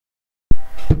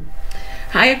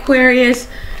Hi Aquarius,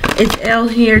 it's Elle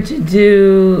here to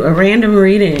do a random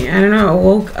reading. I don't know, I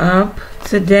woke up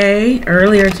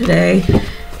earlier today,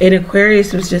 and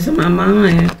Aquarius was just in my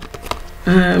mind.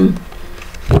 A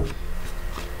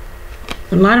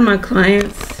lot of my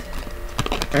clients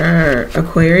are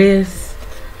Aquarius.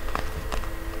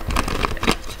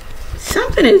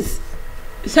 Something is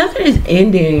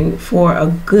ending for a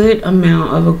good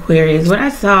amount of Aquarius. What I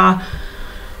saw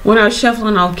when I was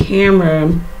shuffling off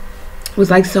camera was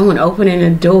like someone opening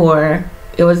a door.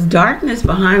 It was darkness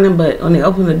behind them, but when they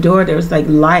opened the door, there was like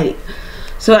light.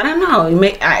 So I don't know,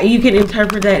 you can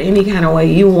interpret that any kind of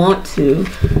way you want to.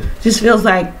 Just feels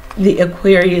like the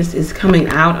Aquarius is coming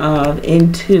out of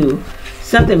into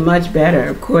something much better.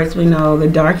 Of course, we know the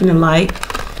dark and the light,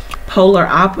 polar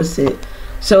opposite.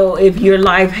 So if your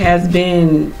life has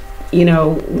been, you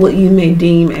know, what you may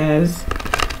deem as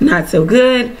not so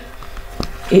good,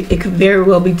 it could very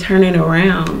well be turning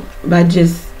around by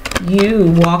just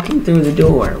you walking through the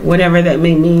door, whatever that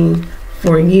may mean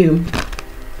for you.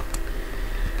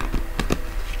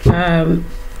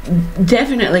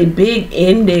 Definitely big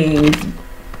endings,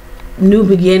 new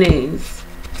beginnings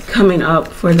coming up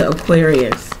for the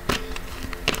Aquarius.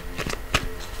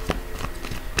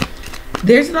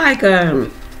 There's like I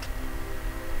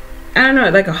don't know,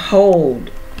 like a hold.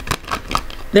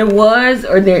 There was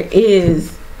or there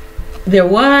is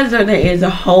a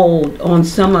hold on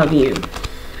some of you.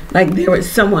 Like there was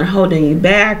someone holding you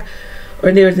back,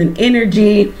 or there was an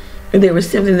energy, or there was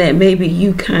something that maybe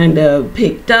you kind of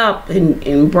picked up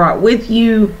and brought with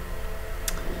you,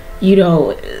 you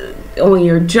know, on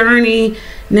your journey.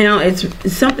 Now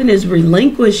something is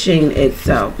relinquishing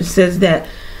itself. It says that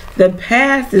the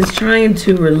past is trying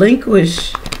to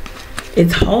relinquish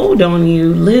its hold on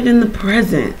you. Live in the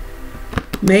present.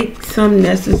 Make some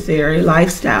necessary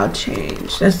lifestyle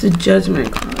change. That's the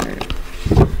Judgment card.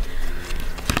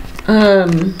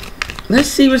 Let's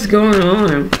see what's going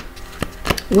on.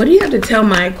 What do you have to tell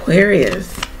my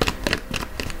Aquarius?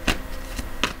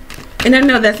 And I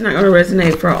know that's not going to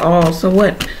resonate for all. So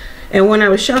what? And when I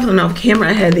was shuffling off camera,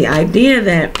 I had the idea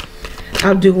that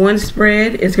I'll do one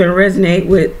spread. It's going to resonate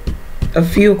with a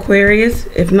few Aquarius,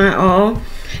 if not all.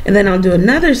 And then I'll do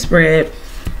another spread.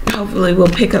 Hopefully we'll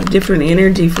pick up different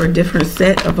energy for a different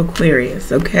set of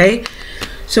Aquarius, okay?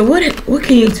 So what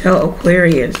can you tell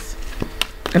Aquarius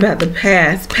about the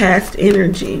past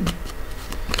energy?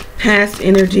 Past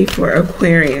energy for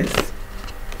Aquarius.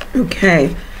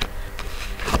 Okay.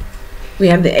 We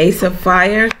have the Ace of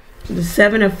Fire, the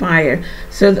Seven of Fire.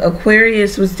 So the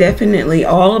Aquarius was definitely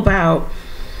all about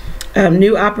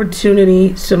new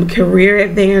opportunity, some career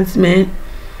advancement.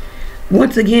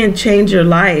 Once again, change your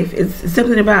life. It's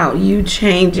something about you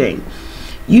changing.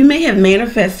 You may have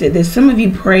manifested this. Some of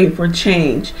you prayed for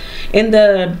change. In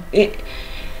the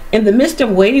midst of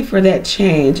waiting for that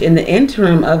change, in the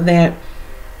interim of that,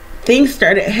 things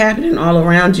started happening all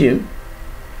around you.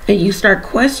 And you start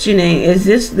questioning, is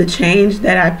this the change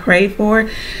that I prayed for?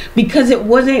 Because it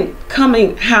wasn't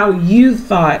coming how you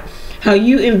thought, how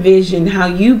you envisioned, how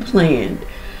you planned.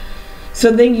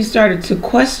 So then you started to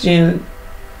question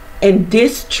and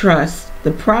distrust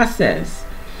the process.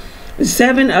 The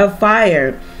Seven of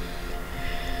Fire.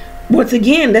 Once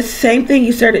again, that's the same thing.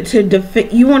 You started to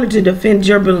defend. You wanted to defend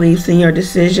your beliefs and your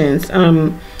decisions.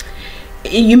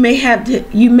 You may have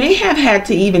had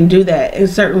to even do that in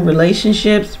certain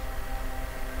relationships.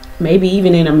 Maybe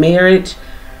even in a marriage,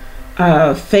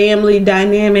 family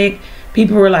dynamic.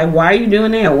 People were like, "Why are you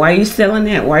doing that? Why are you selling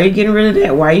that? Why are you getting rid of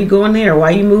that? Why are you going there?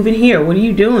 Why are you moving here? What are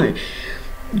you doing?"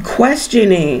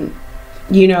 Questioning,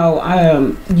 you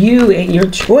know, you and your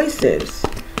choices.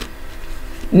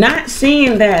 Not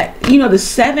seeing that, you know, the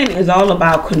Seven is all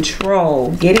about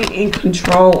control, getting in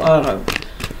control of,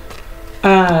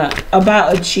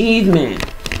 about achievement.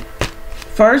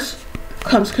 First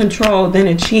comes control, then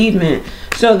achievement.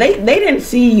 So they didn't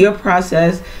see your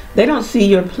process. They don't see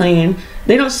your plan.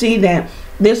 They don't see that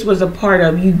this was a part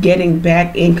of you getting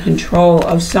back in control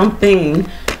of something.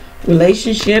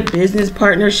 Relationship, business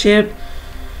partnership,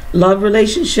 love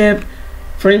relationship,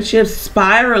 friendships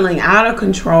spiraling out of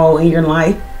control in your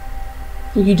life.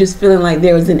 You just feeling like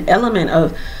there was an element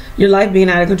of your life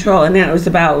being out of control, and now it was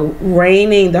about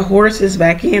reining the horses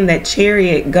back in. That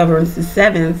Chariot governs the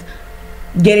sevens,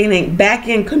 getting it back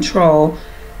in control,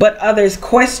 but others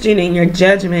questioning your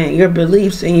judgment, your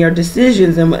beliefs, and your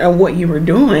decisions, and what you were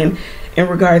doing in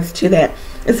regards to that.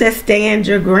 It says stand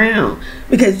your ground,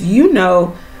 because you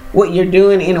know what you're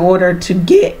doing in order to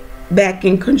get back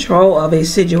in control of a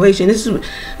situation. This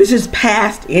is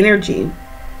past energy.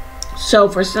 So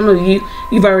for some of you,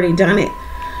 you've already done it.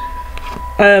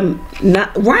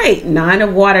 Not right. 9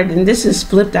 of water, and this is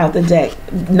flipped out the deck.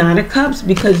 9 of cups,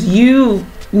 because you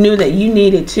knew that you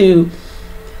needed to,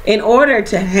 in order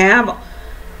to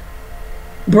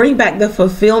bring back the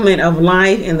fulfillment of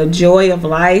life and the joy of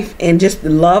life and just the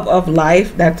love of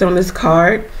life that's on this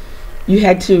card. You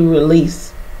had to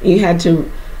release. You had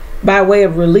to, by way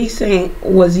of releasing,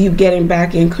 was you getting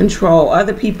back in control.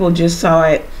 Other people just saw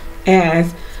it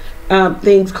as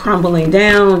things crumbling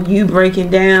down, you breaking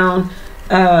down,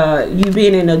 you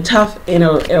being in a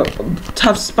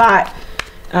tough spot,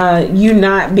 you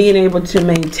not being able to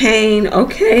maintain.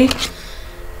 Okay.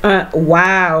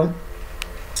 Wow.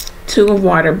 2 of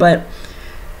water, but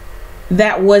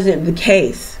that wasn't the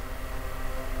case.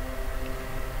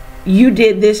 You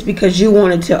did this because you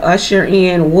wanted to usher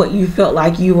in what you felt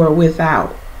like you were without,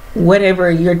 whatever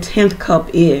your 10th cup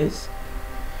is.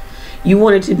 You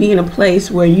wanted to be in a place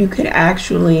where you could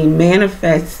actually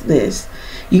manifest this.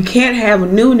 You can't have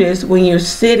newness when you're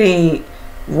sitting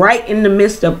right in the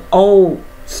midst of old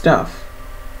stuff.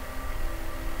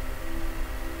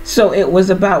 So it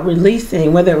was about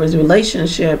releasing, whether it was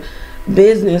relationship,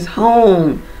 business,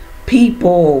 home,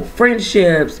 people,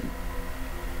 friendships,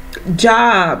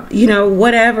 job, you know,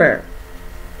 whatever.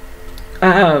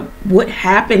 What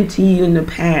happened to you in the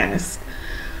past.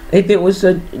 If it was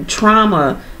a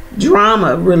trauma,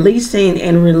 drama, releasing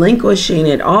and relinquishing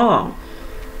it all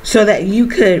so that you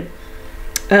could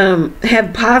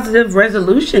have positive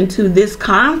resolution to this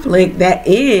conflict that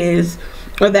is,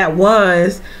 or that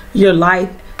was, your life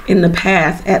in the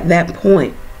past at that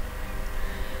point.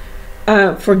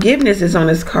 Forgiveness is on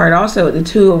this card also. The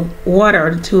 2 of water,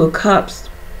 or the 2 of cups.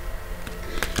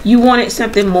 You wanted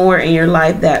something more in your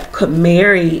life that could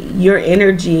marry your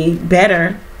energy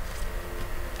better.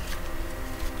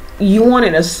 You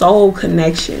wanted a soul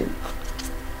connection,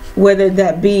 whether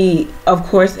that be, of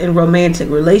course, in romantic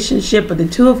relationship, but the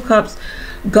 2 of cups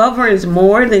governs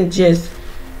more than just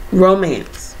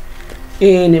romance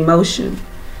and emotion.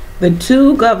 The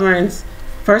 2 governs,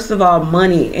 first of all,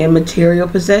 money and material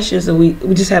possessions. And we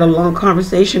just had a long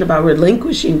conversation about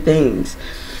relinquishing things.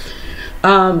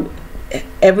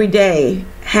 Everyday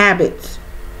habits,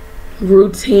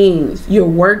 routines, your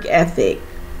work ethic,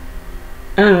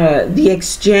 the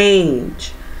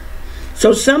exchange.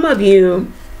 So some of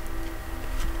you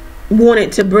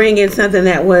wanted to bring in something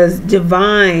that was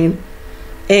divine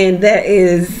and that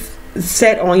is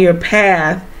set on your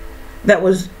path, that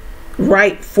was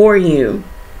right for you.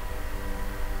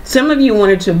 Some of you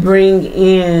wanted to bring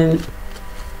in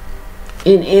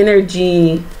an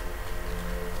energy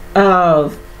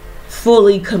of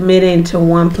fully committing to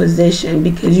one position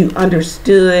because you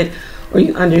understood, or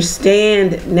you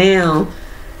understand now,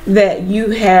 that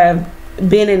you have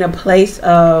been in a place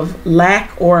of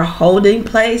lack or a holding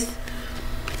place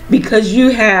because you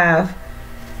have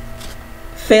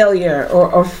failure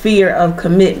or fear of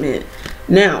commitment.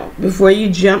 Now, before you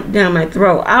jump down my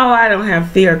throat, oh, I don't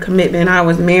have fear of commitment, I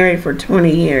was married for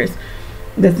 20 years.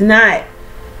 That's not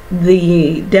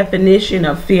the definition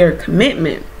of fear of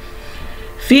commitment.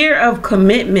 Fear of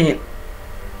commitment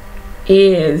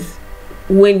is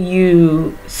when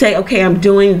you say, okay, I'm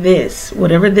doing this,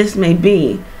 whatever this may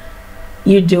be.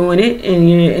 You're doing it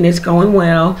and it's going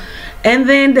well, and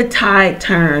then the tide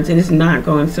turns and it's not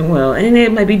going so well, and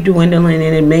it may be dwindling,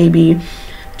 and it may be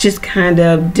just kind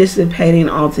of dissipating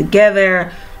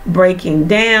altogether, breaking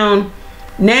down.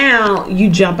 Now you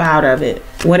jump out of it,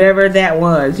 whatever that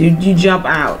was. You jump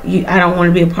out. I don't want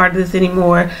to be a part of this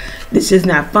anymore. This is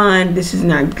not fun. This is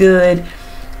not good.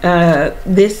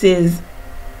 This is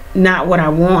not what I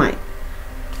want.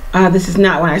 This is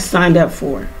not what I signed up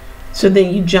for. So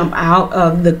then you jump out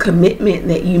of the commitment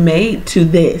that you made to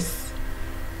this.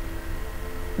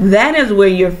 That is where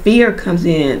your fear comes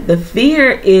in. The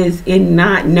fear is in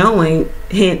not knowing,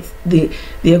 hence the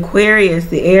Aquarius,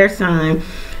 the air sign.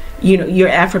 You know, your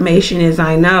affirmation is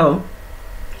I know.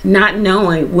 Not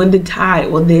knowing when the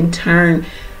tide will then turn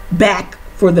back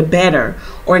for the better,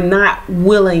 or not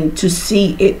willing to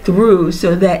see it through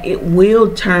so that it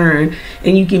will turn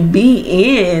and you can be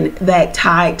in that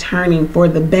tide turning for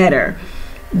the better.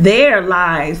 There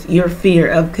lies your fear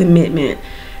of commitment.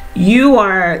 You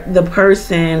are the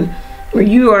person, or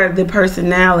you are the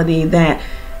personality that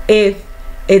if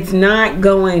it's not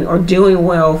going or doing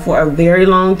well for a very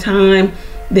long time,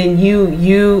 then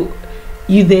you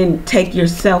then take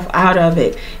yourself out of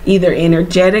it, either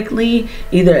energetically,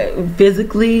 either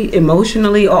physically,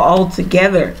 emotionally, or all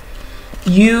together.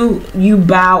 You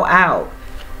bow out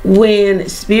when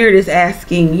Spirit is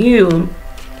asking you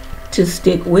to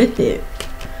stick with it,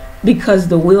 because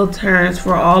the wheel turns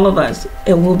for all of us.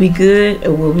 It will be good,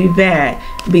 it will be bad,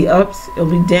 it'll be ups, it'll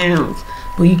be downs,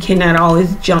 where you cannot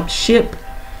always jump ship,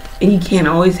 and you can't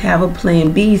always have a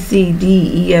plan B, C,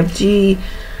 D, E, F, G,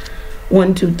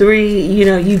 1, 2, 3. You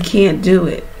know, you can't do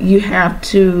it. You have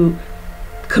to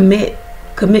commit.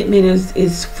 Commitment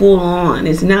is full on.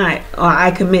 It's not, oh, I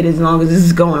commit as long as this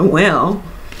is going well.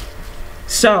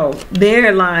 So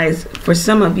there lies, for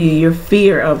some of you, your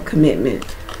fear of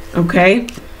commitment. Okay?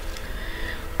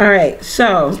 All right,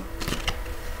 so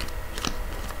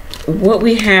what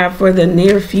we have for the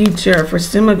near future, for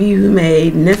some of you who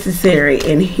made necessary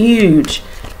and huge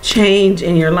change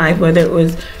in your life, whether it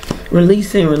was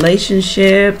releasing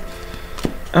relationship,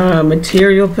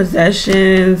 material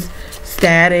possessions,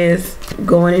 status,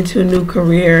 going into a new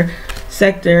career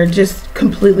sector, just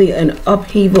completely an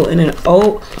upheaval and an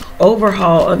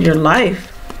overhaul of your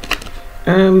life.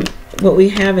 What we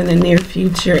have in the near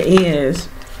future is,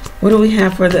 what do we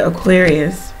have for the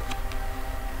Aquarius?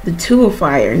 The Two of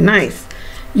Fire. Nice.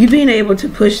 You being able to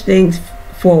push things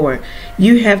forward.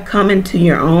 You have come into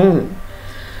your own.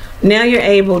 Now you're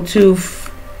able to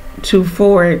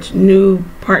forge new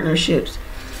partnerships.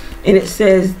 And it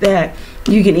says that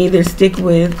you can either stick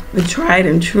with the tried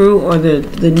and true or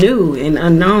the new and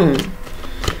unknown.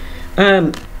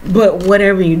 But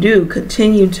whatever you do,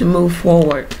 continue to move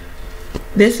forward.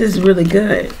 This is really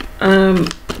good.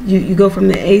 You go from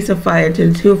the Ace of Fire to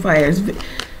the Two of Fire. It's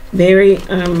very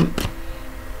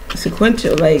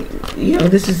sequential. Like, you know,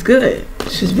 this is good.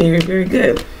 This is very, very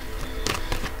good.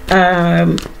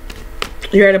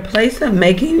 You're at a place of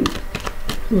making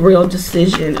real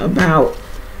decision about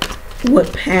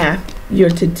what path you're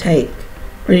to take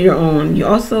or you're on. You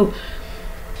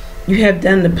have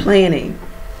done the planning.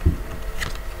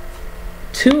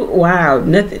 Wow,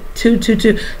 nothing.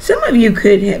 222. Some of you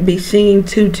could be seeing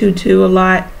 222 a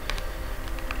lot.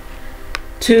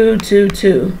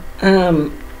 222.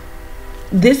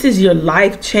 This is your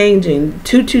life changing.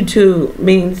 222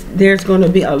 means there's going to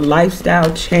be a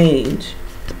lifestyle change.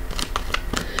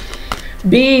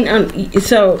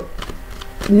 So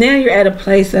now you're at a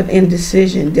place of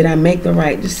indecision. Did I make the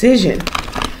right decision?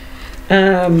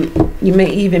 You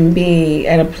may even be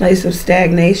at a place of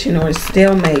stagnation or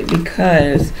stalemate,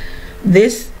 because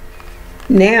this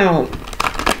now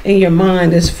in your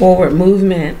mind is forward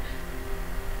movement.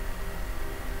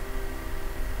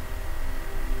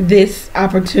 This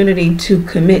opportunity to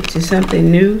commit to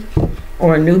something new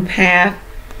or a new path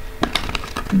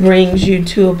brings you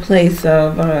to a place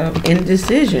of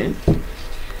indecision.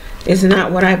 It's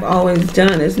not what I've always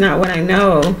done. It's not what I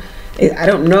know. I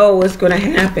don't know what's going to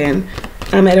happen.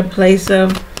 I'm at a place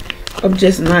of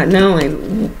just not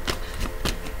knowing.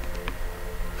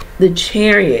 The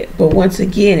Chariot, but once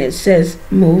again it says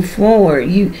move forward.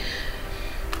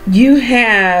 You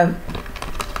have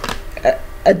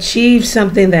achieved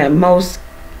something that most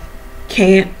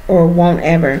can't or won't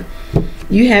ever.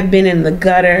 You have been in the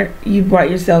gutter. You brought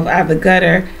yourself out of the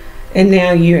gutter, and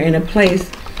now you're in a place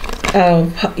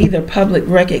of either public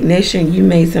recognition. You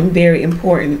made some very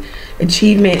important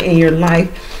achievement in your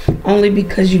life only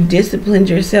because you disciplined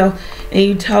yourself and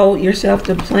you told yourself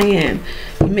to plan.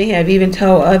 You may have even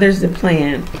told others to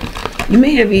plan. You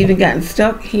may have even gotten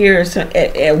stuck here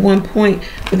at one point,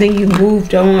 but then you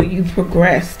moved on, you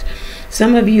progressed.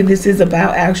 Some of you, this is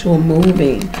about actual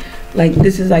moving. Like,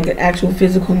 this is like an actual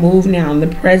physical move now in the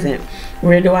present.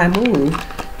 Where do I move?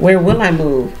 Where will I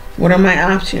move? What are my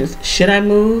options? Should I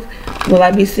move? Will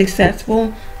I be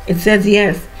successful? It says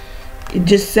yes.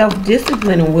 Just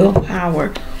self-discipline and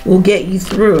willpower will get you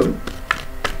through.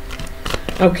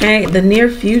 Okay, the near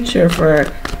future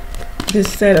for this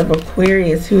set of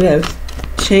Aquarius who has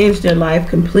changed their life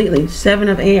completely. 7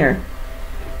 of Air.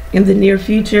 In the near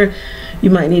future, you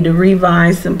might need to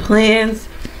revise some plans.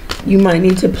 You might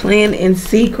need to plan in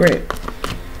secret.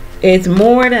 It's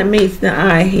more that meets the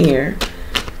eye here.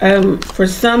 For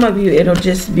some of you, it'll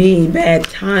just be bad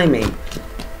timing.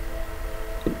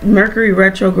 Mercury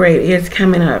retrograde is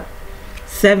coming up.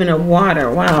 7 of Water.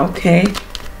 Wow, okay.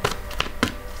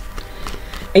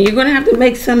 And you're going to have to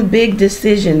make some big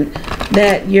decision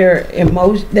that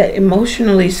that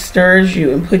emotionally stirs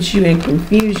you and puts you in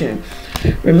confusion.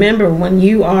 Remember, when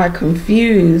you are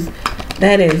confused,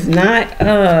 that is not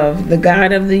of the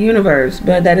God of the universe,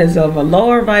 but that is of a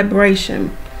lower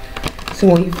vibration. So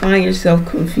when you find yourself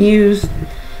confused,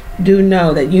 do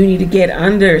know that you need to get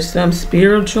under some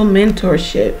spiritual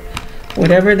mentorship,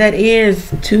 whatever that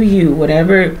is to you,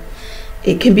 whatever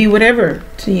it can be, whatever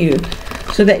to you,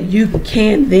 so that you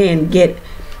can then get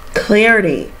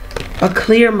clarity, a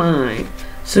clear mind,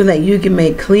 so that you can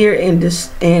make clear and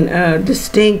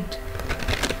distinct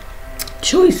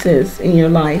choices in your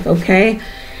life. Okay,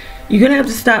 you're gonna have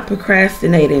to stop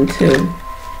procrastinating too.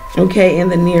 okay, in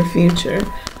the near future.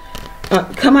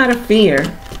 Come out of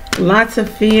fear. Lots of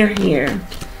fear here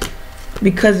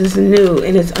because it's new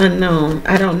and it's unknown.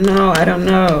 I don't know. I don't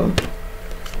know.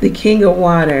 The King of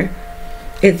Water.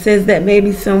 It says that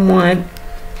maybe someone,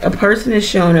 a person is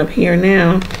showing up here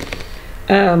now.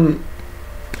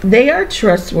 They are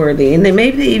trustworthy and they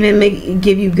maybe even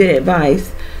give you good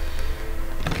advice.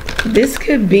 This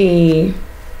could be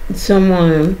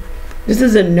someone, this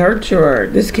is a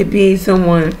nurturer. This could be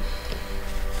someone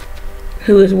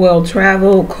who is well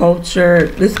traveled,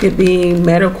 cultured. This could be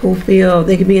medical field.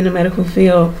 They could be in the medical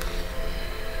field.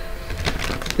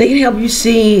 They can help you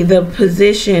see the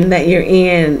position that you're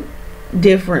in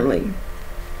differently,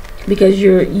 because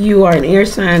you are an air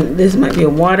sign. This might be a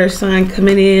water sign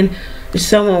coming in. There's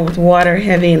someone with water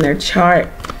heavy in their chart,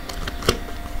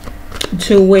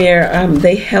 to where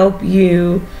they help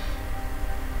you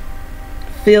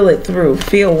feel it through,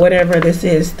 feel whatever this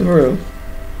is through.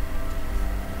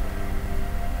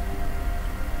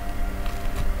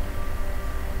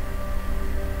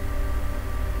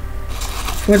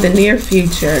 For the near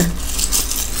future,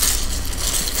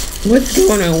 what's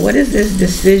going on? What is this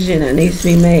decision that needs to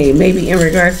be made? Maybe in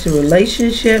regards to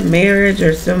relationship, marriage,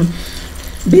 or some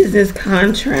business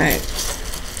contract.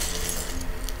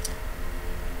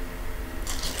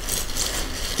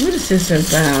 What is this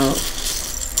about?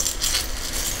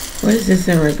 What is this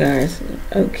in regards to?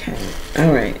 Okay.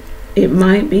 All right. It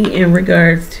might be in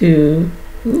regards to...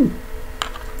 Ooh.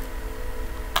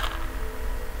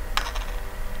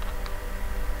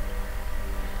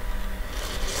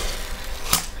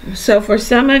 So for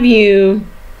some of you,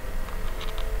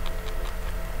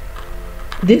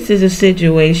 this is a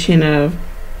situation of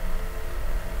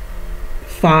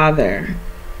father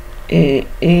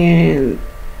and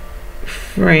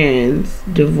friends,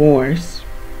 divorce.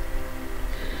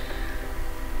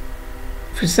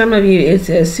 For some of you, it's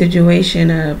a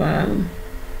situation of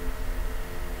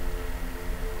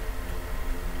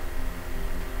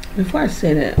before I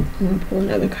say that, I'm going to pull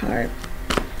another card.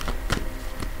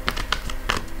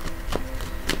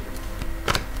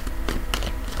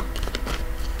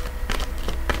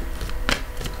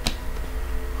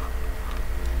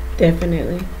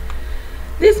 Definitely.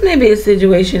 This may be a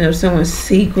situation of someone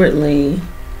secretly,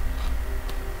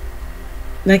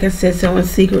 like I said, someone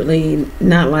secretly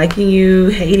not liking you,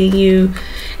 hating you,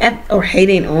 or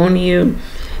hating on you.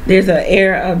 There's an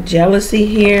air of jealousy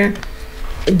here.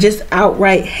 Just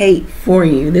outright hate for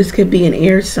you. This could be an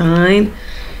air sign.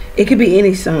 It could be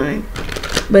any sign.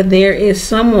 But there is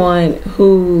someone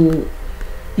who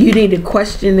you need to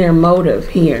question their motive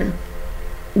here.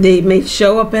 They may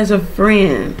show up as a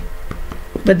friend,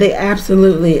 but they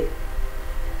absolutely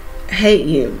hate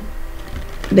you.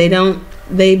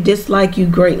 They dislike you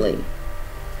greatly.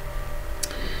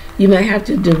 You may have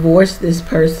to divorce this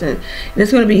person. And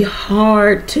it's going to be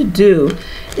hard to do.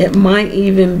 It might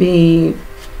even be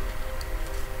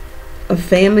a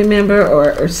family member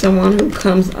or someone who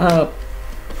comes up.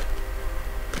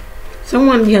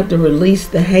 Someone you have to release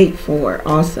the hate for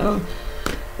also.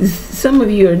 Some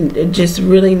of you are just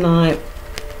really not,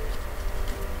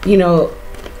 you know,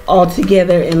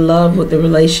 altogether in love with the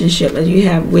relationship that you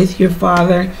have with your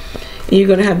father. And you're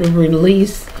going to have to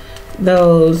release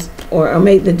those or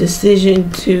make the decision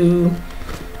to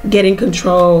get in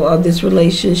control of this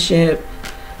relationship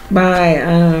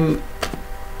by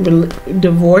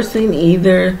divorcing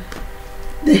either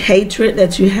the hatred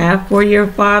that you have for your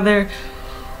father,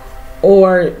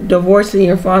 or divorcing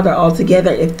your father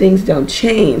altogether if things don't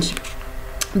change.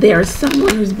 There's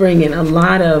someone who's bringing a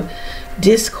lot of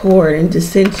discord and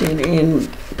dissension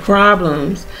and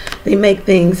problems. They make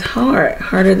things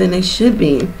harder than they should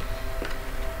be.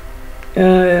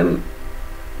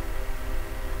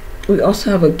 We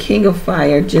also have a King of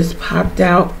Fire just popped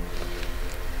out.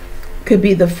 Could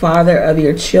be the father of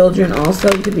your children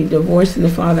also. You could be divorcing the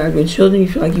father of your children. You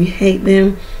feel like you hate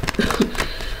them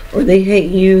or they hate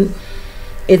you.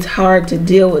 It's hard to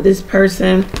deal with this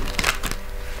person.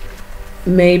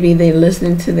 Maybe they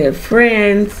listen to their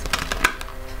friends.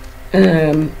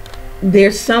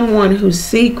 There's someone who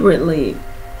secretly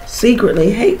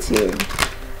hates you.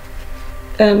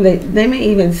 They may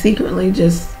even secretly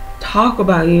just talk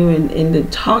about you, and the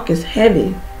talk is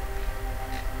heavy.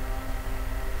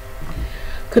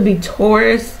 Could be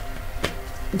Taurus,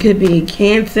 could be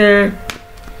Cancer,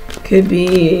 could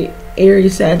be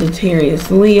Aries,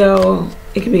 Sagittarius, Leo.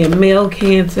 It could be a male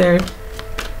Cancer.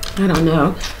 I don't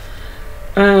know.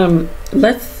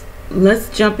 Let's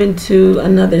jump into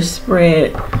another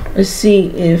spread. Let's see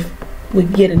if we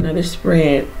get another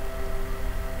spread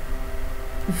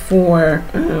for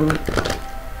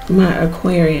my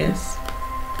Aquarius.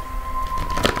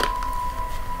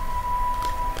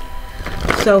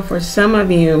 So for some of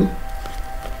you,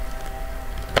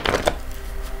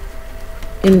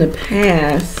 in the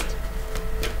past,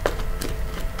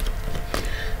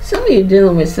 some of you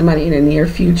dealing with somebody in the near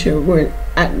future where,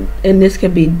 and this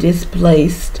could be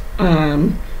displaced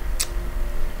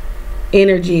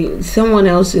energy. Someone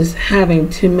else is having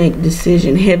to make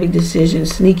heavy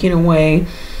decisions, sneaking away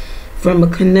from a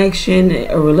connection,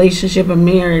 a relationship, a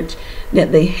marriage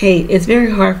that they hate. It's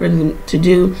very hard for them to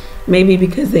do, maybe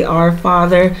because they are a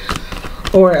father,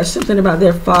 or something about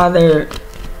their father,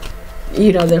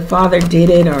 you know, their father did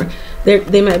it, or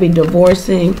they might be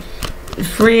divorcing.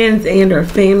 Friends and or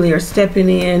family are stepping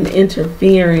in,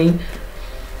 interfering,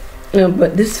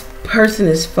 but this person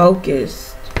is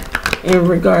focused in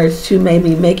regards to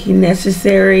maybe making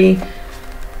necessary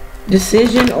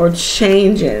decision or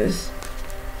changes,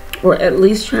 or at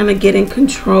least trying to get in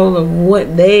control of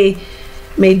what they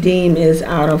may deem is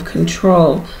out of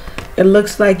control. It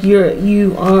looks like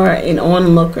you are an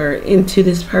onlooker into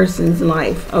this person's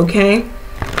life, okay?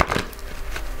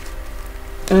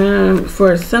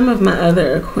 For some of my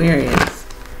other Aquarius,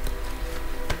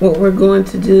 what we're going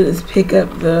to do is pick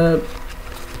up the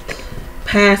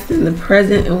past and the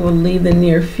present, and we'll leave the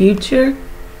near future,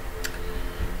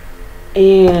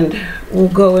 and we'll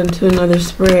go into another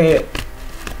spread.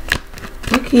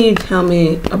 What can you tell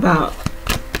me about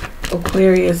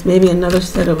Aquarius? Maybe another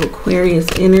set of Aquarius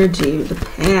energy, the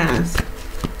past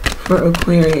for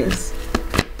Aquarius.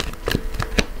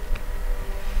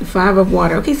 The Five of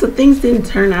Water. Okay, so things didn't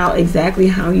turn out exactly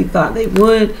how you thought they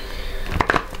would.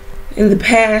 In the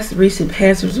past, recent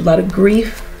past, there was a lot of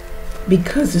grief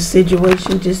because the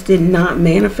situation just did not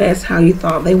manifest how you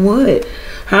thought they would,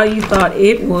 how you thought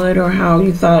it would, or how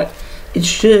you thought it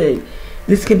should.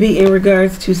 This could be in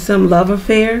regards to some love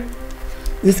affair.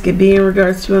 This could be in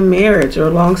regards to a marriage or a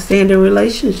long-standing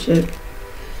relationship.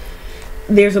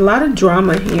 There's a lot of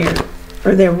drama here,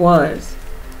 or there was.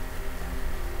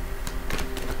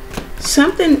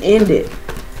 Something ended.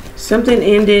 Something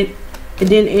ended. It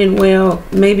didn't end well.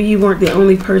 Maybe you weren't the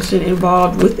only person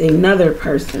involved with another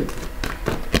person.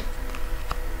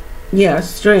 Yeah,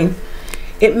 strength.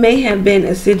 It may have been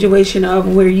a situation of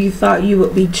where you thought you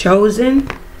would be chosen,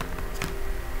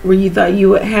 where you thought you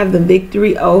would have the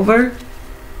victory over,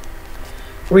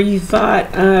 where you thought,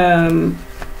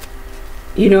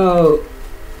 you know,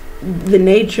 the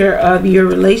nature of your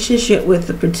relationship with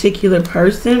a particular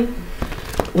person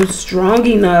was strong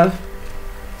enough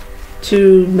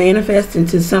to manifest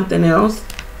into something else.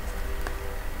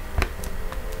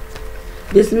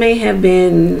 This may have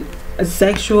been a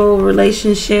sexual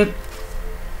relationship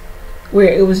where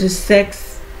it was just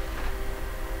sex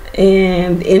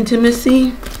and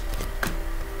intimacy,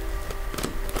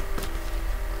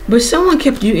 but someone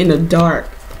kept you in the dark.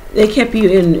 They kept you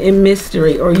in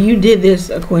mystery, or you did this,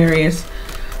 Aquarius,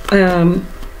 and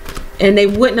they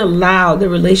wouldn't allow the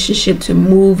relationship to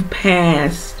move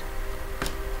past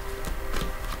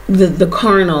the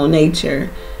carnal nature,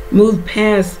 move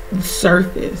past the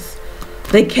surface.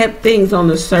 They kept things on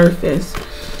the surface.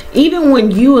 Even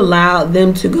when you allowed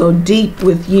them to go deep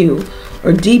with you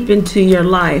or deep into your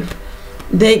life,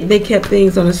 they kept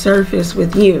things on the surface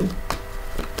with you.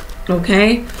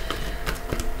 Okay?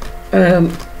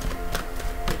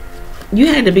 You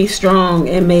had to be strong,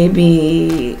 and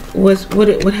maybe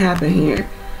what happened here?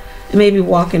 It may be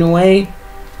walking away,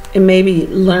 and maybe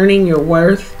learning your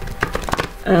worth,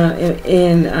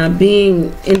 and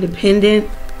being independent,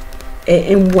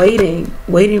 and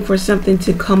waiting for something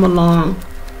to come along,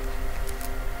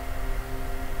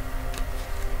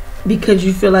 because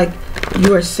you feel like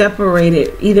you are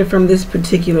separated either from this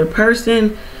particular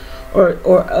person or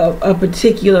a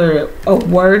particular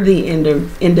worthy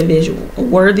individual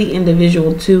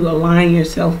to align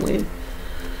yourself with.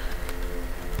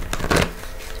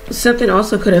 Something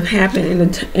also could have happened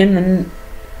in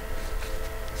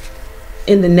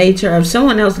the nature of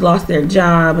someone else lost their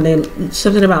job, and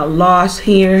something about loss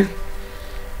here,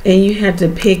 and you had to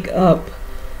pick up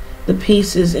the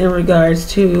pieces in regards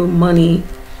to money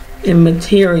and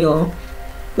material.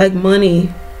 Like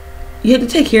money, you had to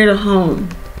take care of the home.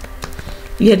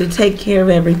 You had to take care of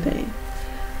everything.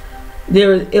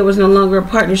 It was no longer a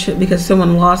partnership because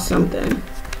someone lost something.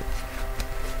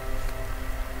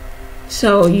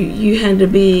 So you had to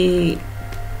be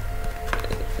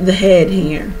the head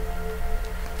here.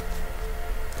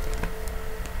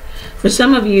 For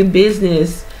some of you,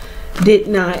 business did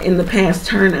not in the past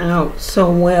turn out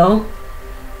so well,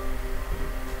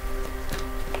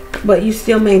 but you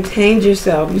still maintained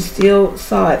yourself. You still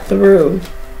saw it through.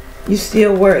 You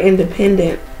still were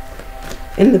independent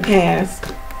in the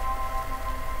past.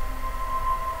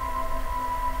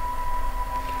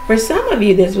 For some of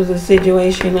you, this was a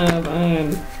situation of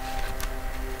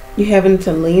you having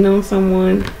to lean on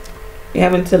someone, you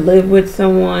having to live with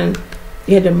someone,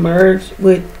 you had to merge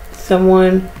with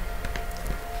someone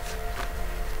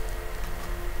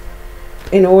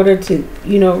in order to,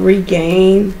 you know,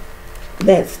 regain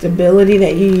that stability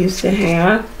that you used to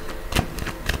have.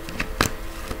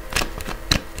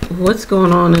 What's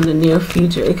going on in the near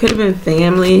future? It could have been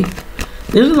family.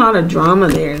 There's a lot of drama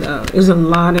there, though. There's a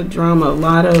lot of drama, a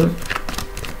lot of,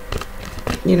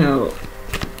 you know,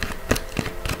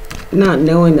 not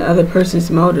knowing the other person's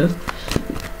motive.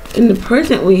 In the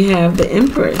present, we have the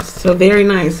Empress. So very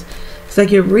nice. It's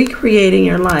like you're recreating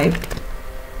your life.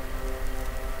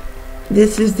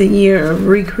 This is the year of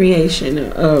recreation,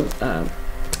 of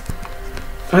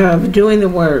doing the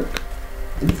work.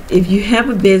 If you have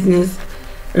a business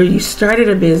or you started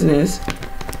a business,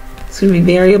 it's going to be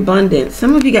very abundant.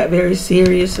 Some of you got very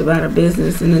serious about a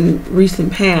business in the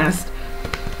recent past.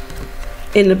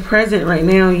 In the present right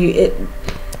now, you're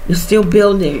still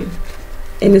building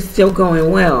and it's still going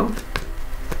well.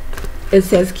 It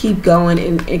says keep going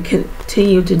and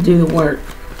continue to do the work.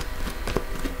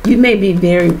 You may be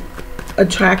very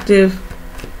attractive.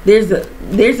 There's a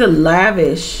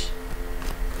lavishness,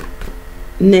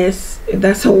 if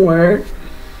that's a word.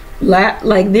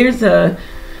 Like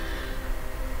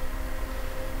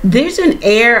there's an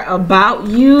air about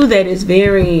you that is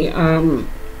very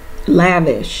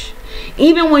lavish.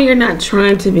 Even when you're not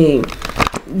trying to be,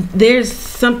 there's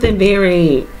something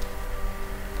very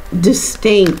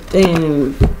distinct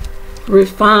and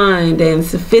refined and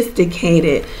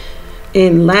sophisticated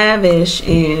and lavish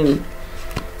and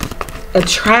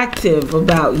attractive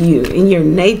about you in your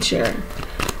nature,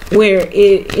 where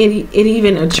it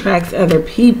even attracts other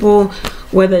people,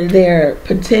 whether they're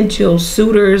potential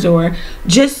suitors or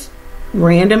just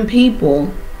random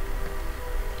people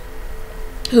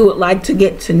who would like to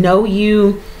get to know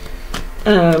you.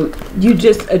 You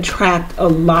just attract a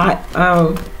lot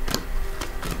of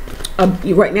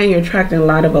right now you're attracting a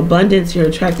lot of abundance. You're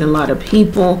attracting a lot of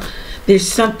people. There's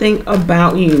something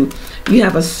about you. You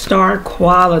have a star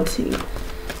quality.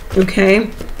 Okay,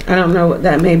 I don't know what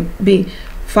that may be.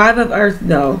 5 of Earth,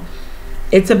 though,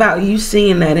 it's about you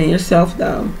seeing that in yourself,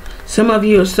 though. Some of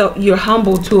you are you're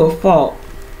humble to a fault.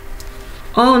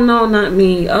 Oh no, not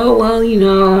me. Oh well, you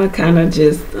know, I kind of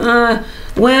just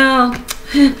well,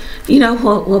 you know,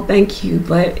 well, thank you,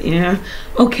 but yeah,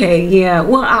 okay, yeah,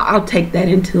 well, I'll take that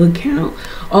into account.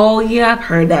 Oh yeah, I've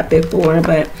heard that before,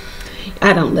 but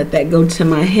I don't let that go to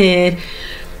my head.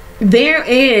 There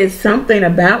is something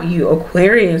about you,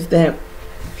 Aquarius, that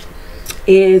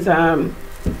is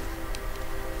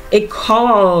it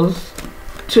calls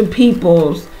to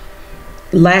people's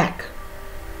lack.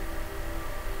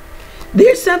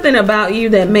 There's something about you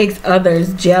that makes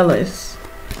others jealous.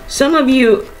 Some of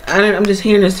you, I'm just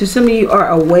hearing this too, some of you are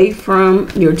away from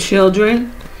your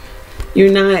children.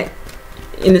 You're not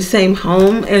in the same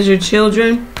home as your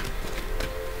children.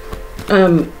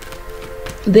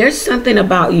 There's something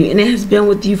about you, and it has been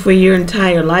with you for your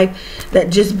entire life, that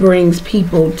just brings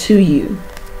people to you.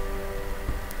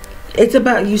 It's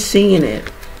about you seeing it.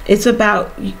 It's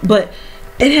about, but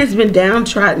it has been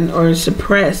downtrodden or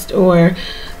suppressed or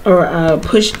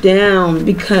pushed down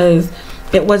because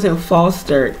it wasn't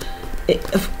fostered.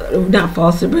 Not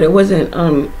fostered, but it wasn't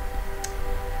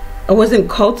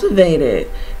cultivated.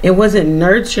 It wasn't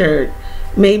nurtured.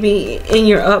 Maybe in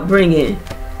your upbringing,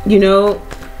 you know,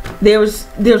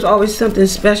 there's always something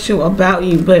special about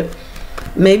you, but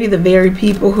maybe the very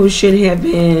people who should have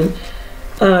been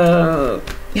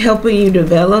helping you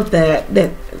develop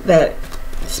that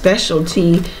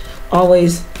specialty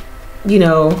always, you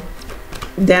know,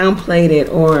 downplayed it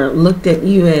or looked at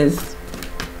you as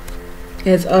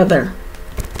other,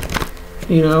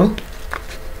 you know,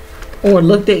 or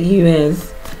looked at you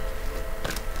as,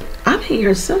 I'm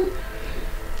here, some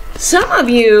of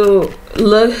you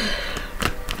look,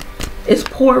 it's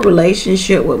poor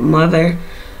relationship with mother,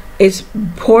 it's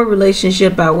poor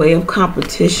relationship by way of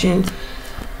competition.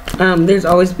 There's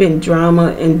always been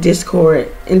drama and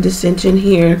discord and dissension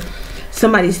here.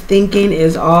 Somebody's thinking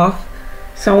is off.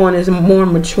 Someone is more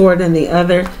mature than the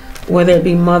other, whether it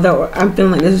be mother or, I'm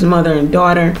feeling like this is mother and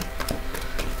daughter.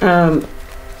 I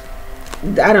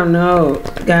don't know,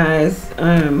 guys.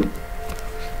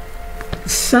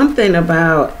 Something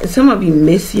about, some of you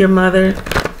miss your mother.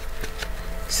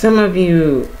 Some of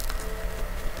you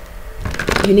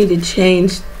need to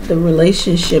change the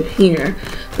relationship here,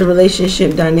 the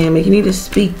relationship dynamic. You need to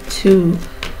speak to,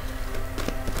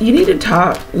 you need to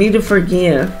talk, you need to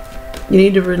forgive, you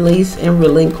need to release and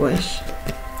relinquish.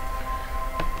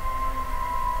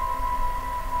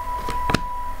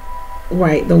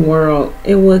 right the world.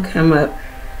 It would come up.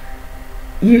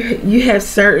 You have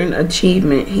certain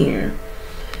achievement here.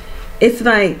 It's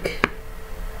like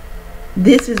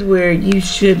this is where you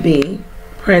should be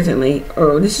presently,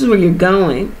 or this is where you're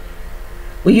going.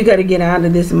 Well, you got to get out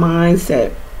of this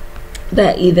mindset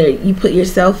that either you put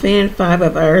yourself in, 5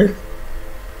 of Earth,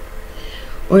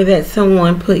 or that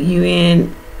someone put you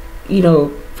in, you know,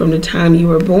 from the time you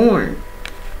were born.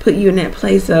 Put you in that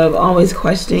place of always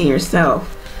questioning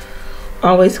yourself,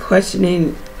 always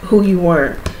questioning who you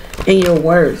were and your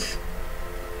worth,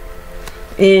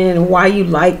 and why you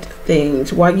liked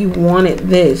things, why you wanted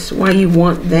this, why you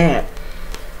want that,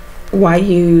 why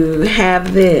you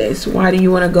have this, why do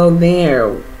you want to go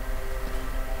there.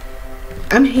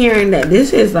 I'm hearing that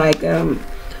this is like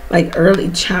early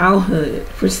childhood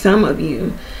for some of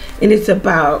you, and it's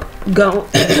about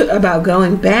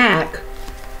going back,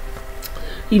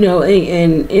 you know,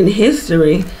 in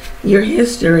history, your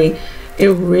history,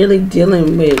 and really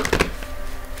dealing with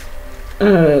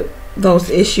those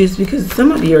issues, because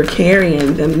some of you are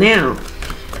carrying them now.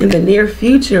 In the near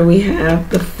future, we have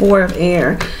the 4 of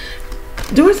Air,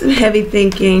 doing some heavy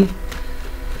thinking,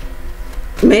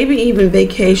 maybe even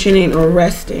vacationing or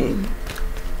resting.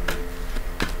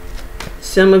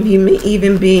 Some of you may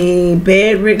even be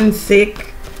bedridden,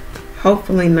 sick.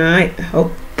 Hopefully not.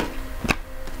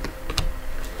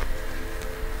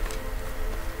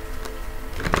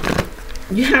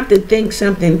 You have to think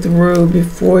something through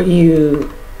before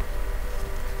you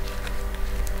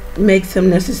make some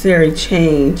necessary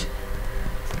change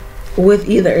with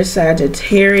either a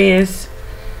Sagittarius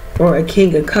or a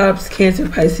King of Cups, Cancer,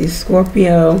 Pisces,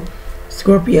 Scorpio.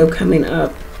 Scorpio coming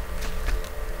up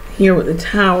here with the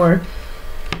Tower.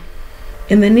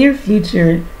 In the near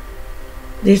future,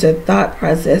 there's a thought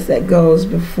process that goes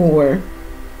before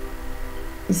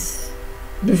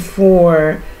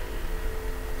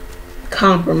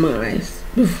compromise,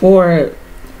 before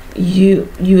you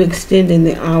extending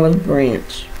the olive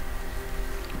branch,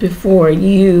 before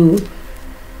you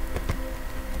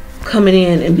coming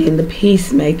in and being the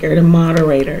peacemaker, the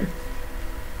moderator.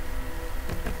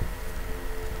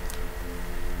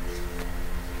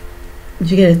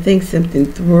 You got to think something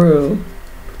through.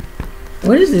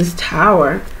 What is this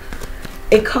Tower?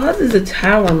 It causes a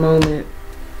Tower moment.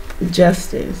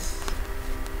 Justice.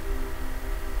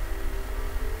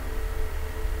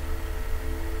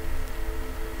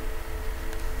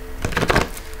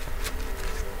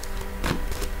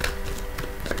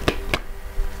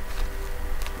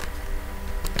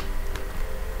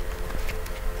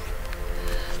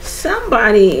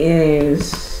 Somebody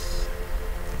is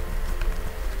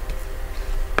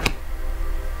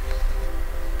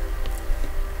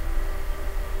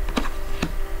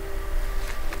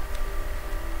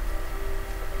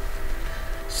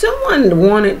someone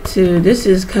wanted to, this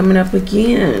is coming up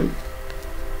again.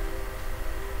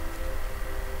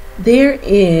 There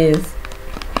is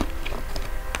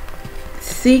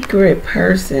secret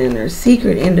person or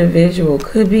secret individual,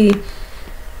 could be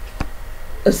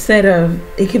a set of,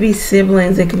 it could be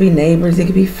siblings, it could be neighbors, it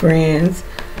could be friends,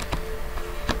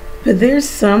 but there's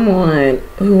someone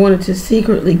who wanted to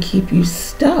secretly keep you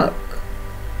stuck.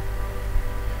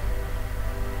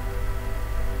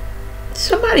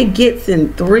 Somebody gets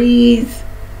in 3s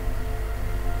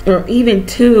or even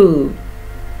two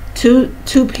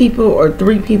people or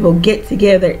 3 people get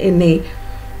together and they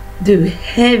do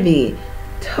heavy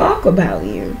talk about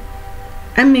you.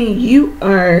 I mean, you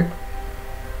are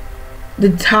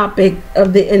the topic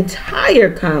of the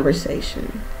entire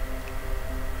conversation.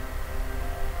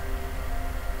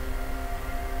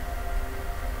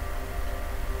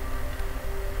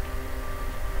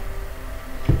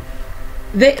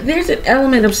 There's an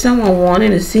element of someone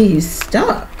wanting to see you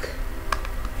stuck.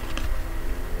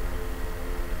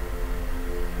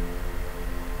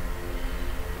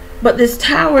 But this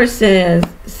Tower says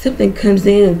something comes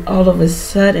in all of a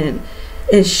sudden.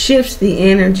 It shifts the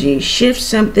energy, shifts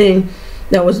something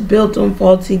that was built on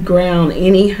faulty ground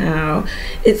anyhow.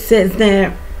 It says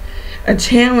that a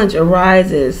challenge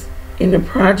arises in a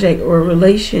project or a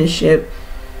relationship,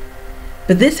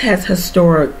 but this has a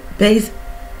historic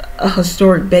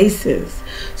basis.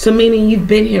 So meaning you've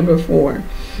been here before.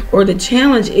 Or the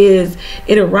challenge is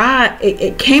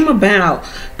it came about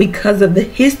because of the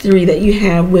history that you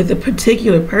have with a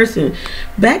particular person.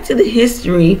 Back to the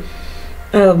history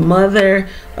of mother,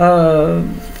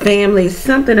 family,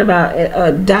 something about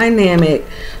a dynamic,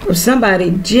 or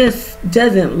somebody just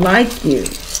doesn't like you.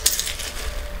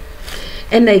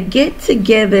 And they get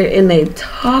together and they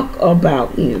talk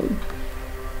about you.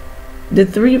 The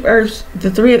 3 of Earth,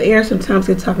 the 3 of Air sometimes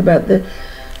can talk about the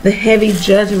heavy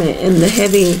judgment and the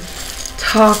heavy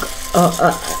talk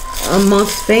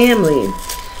amongst family.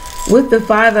 With the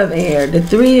 5 of air, the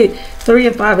 3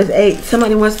 and 5 is 8.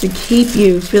 Somebody wants to keep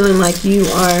you feeling like you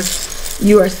are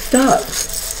stuck.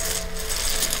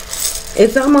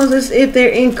 It's almost as if they're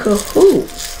in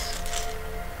cahoots.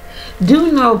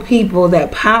 Do know, people,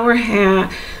 that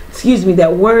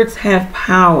that words have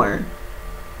power.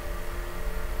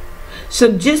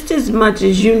 So just as much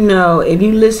as you know, if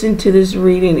you listen to this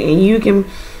reading and you can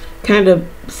kind of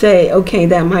say, okay,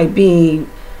 that might be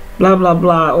blah blah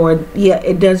blah, or yeah,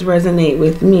 it does resonate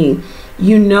with me,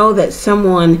 you know that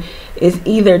someone is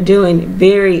either doing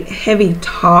very heavy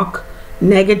talk,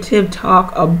 negative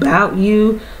talk about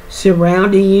you,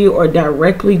 surrounding you, or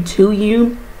directly to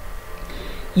you.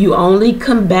 You only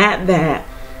combat that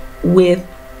with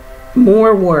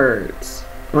more words,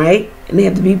 right? And they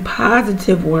have to be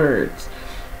positive words.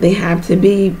 They have to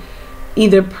be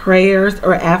either prayers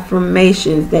or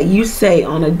affirmations that you say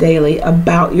on a daily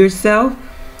about yourself,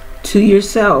 to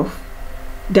yourself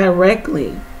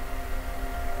directly.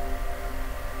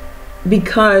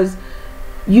 Because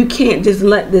you can't just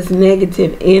let this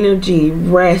negative energy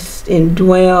rest and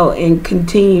dwell and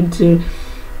continue to,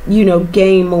 you know,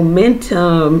 gain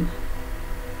momentum,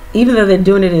 even though they're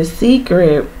doing it in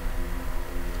secret.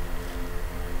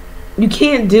 You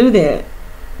can't do that.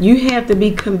 You have to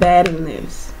be combating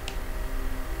this.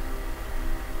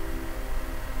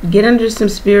 Get under some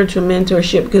spiritual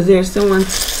mentorship, because there's someone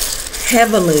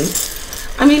heavily,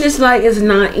 I mean, it's like, it's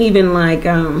not even like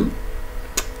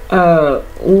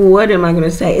what am I gonna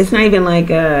say? It's not even like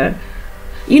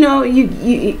you know,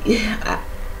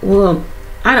 well,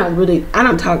 I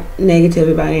don't talk negative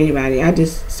about anybody. I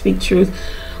just speak truth.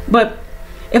 But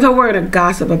if I were to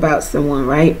gossip about someone,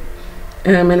 right,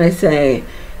 and I say,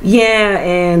 yeah,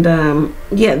 and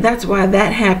yeah, that's why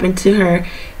that happened to her,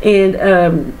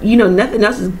 and you know,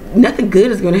 nothing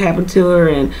good is going to happen to her,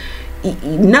 and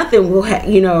nothing will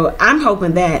you know, I'm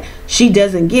hoping that she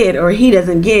doesn't get, or he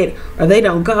doesn't get, or they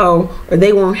don't go, or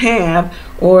they won't have.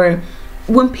 Or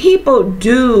when people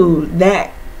do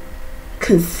that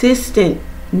consistent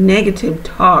negative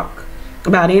talk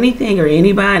about anything or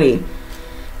anybody,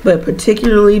 but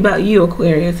particularly about you,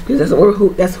 Aquarius, because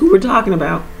that's who we're talking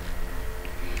about,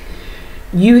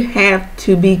 you have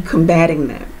to be combating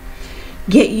that.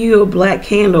 Get you a black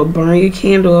candle, burn your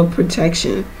candle of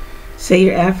protection, say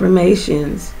your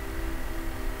affirmations,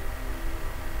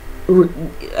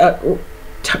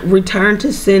 return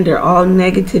to sender all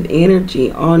negative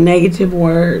energy, all negative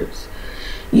words.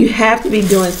 You have to be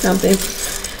doing something.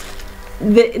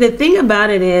 The thing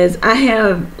about it is, I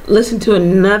have listened to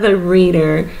another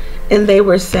reader, and they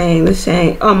were saying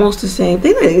almost the same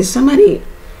thing. Like somebody,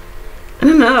 I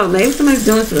don't know, maybe somebody's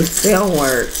doing some spell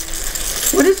work.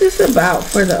 What is this about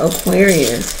for the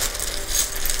Aquarius?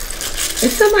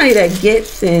 It's somebody that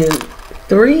gets in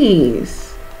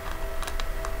threes.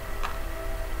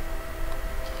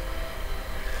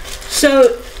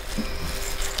 So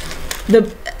there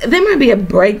might be a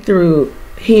breakthrough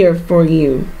here for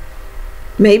you.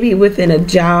 Maybe within a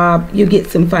job, you get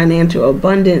some financial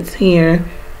abundance here.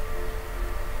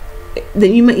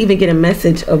 Then you might even get a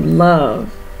message of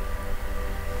love.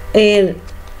 And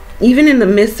even in the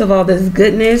midst of all this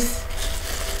goodness,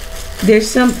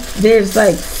 there's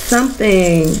like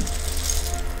something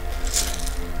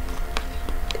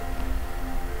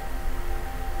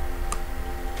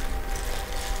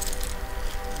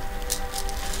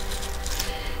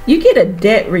you get a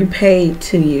debt repaid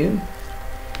to you.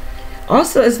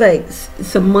 Also, it's like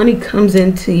some money comes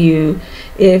into you.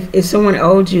 If someone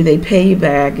owed you, they pay you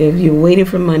back. If you're waiting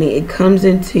for money, it comes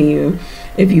into you.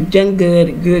 If you've done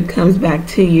good, good comes back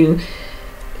to you.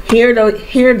 Here are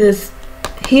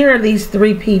these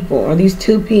 3 people, or these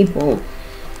 2 people,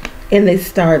 and they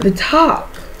start to talk.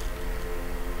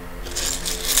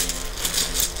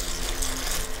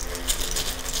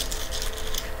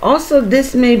 Also,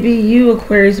 this may be you,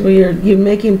 Aquarius, where you're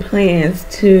making plans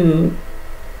to,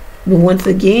 but once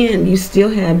again, you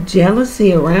still have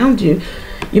jealousy around you.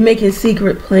 You're making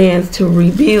secret plans to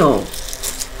rebuild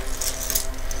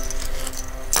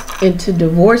and to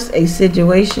divorce a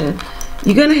situation.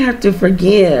 You're going to have to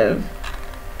forgive,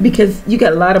 because you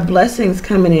got a lot of blessings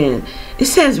coming in. It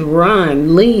says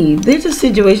run, leave. There's a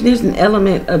situation, there's an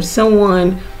element of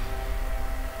someone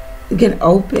get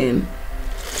open.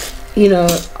 You know,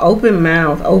 open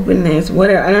mouth, openness,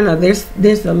 whatever. I don't know.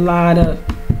 There's a lot of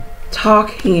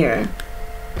talk here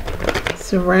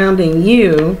surrounding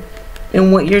you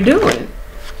and what you're doing.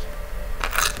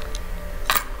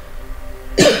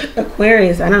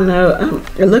 Aquarius, I don't know.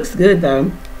 It looks good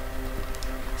though.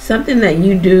 Something that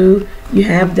you do, you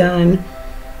have done,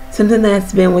 something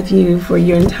that's been with you for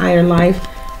your entire life,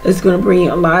 It's going to bring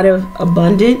you a lot of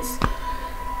abundance.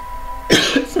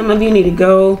 Some of you need to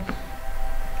go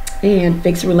and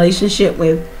fix a relationship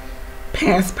with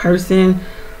past person,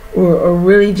 or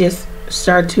really just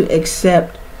start to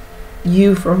accept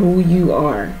you for who you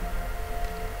are.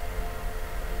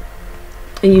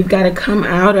 And you've got to come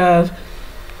out of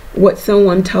what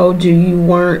someone told you you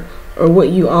weren't, or what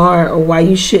you are, or why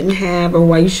you shouldn't have, or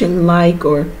why you shouldn't like,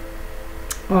 or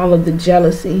all of the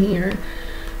jealousy here.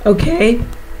 Okay,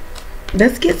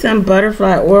 let's get some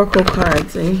butterfly oracle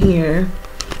cards in here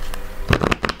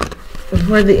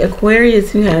for the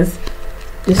Aquarius who has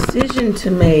decision to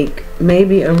make,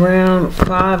 maybe around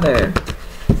father,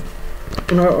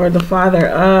 or the father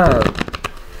of.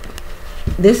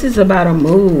 This is about a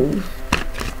move.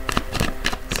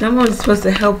 Someone's supposed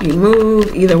to help you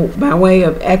move, either by way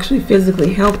of actually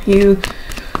physically help you,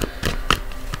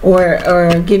 or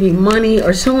give you money,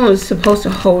 or someone was supposed to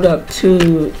hold up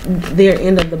to their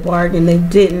end of the bargain. They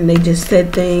didn't. They just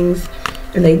said things,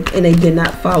 and they did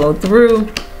not follow through.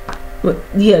 But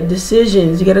yeah,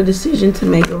 decisions. You got a decision to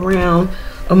make around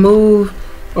a move,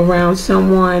 around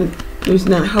someone who's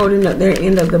not holding up their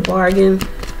end of the bargain.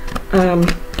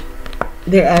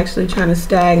 They're actually trying to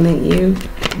stagnate you.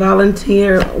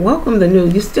 Volunteer. Welcome the new.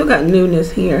 You still got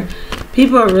newness here.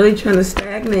 People are really trying to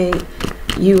stagnate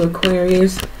you,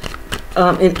 Aquarius,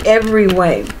 in every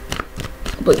way.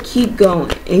 But keep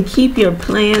going and keep your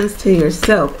plans to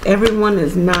yourself. Everyone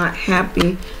is not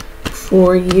happy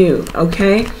for you,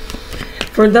 okay?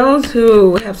 For those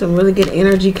who have some really good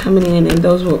energy coming in, and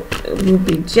those who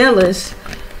be jealous,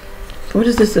 what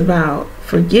is this about?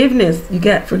 Forgiveness. You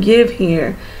got forgive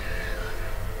here.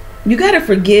 You got to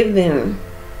forgive them,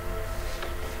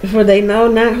 for they know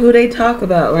not who they talk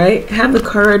about, right? Have the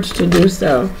courage to do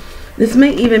so. This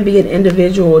may even be an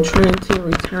individual trying to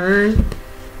return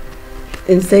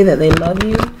and say that they love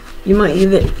you. You might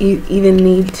even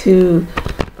need to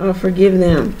forgive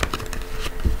them.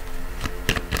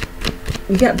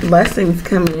 You got blessings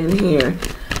coming in here.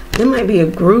 There might be a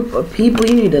group of people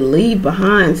you need to leave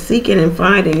behind, seeking and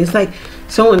finding. It's like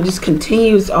someone just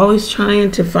continues always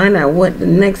trying to find out what the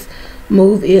next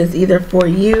move is, either for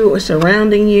you or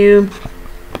surrounding you,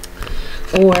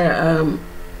 or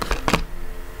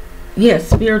yeah,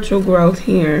 spiritual growth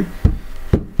here.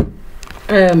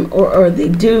 Or they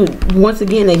do, once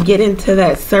again, they get into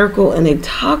that circle and they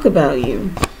talk about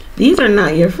you. These are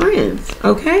not your friends,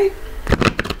 okay?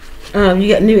 You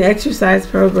got new exercise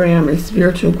program and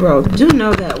spiritual growth. Do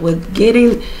know that with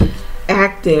getting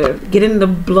active, getting the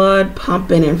blood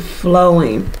pumping and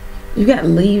flowing, you got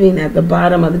leaving at the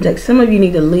bottom of the deck. Some of you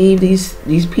need to leave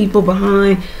these people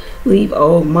behind, leave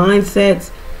old mindsets,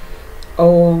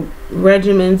 old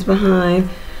regimens behind.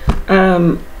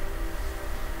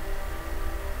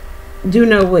 Do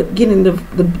know with getting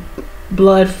the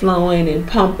blood flowing and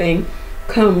pumping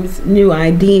comes new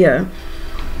idea.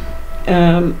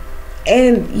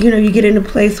 And you know, you get in a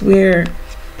place where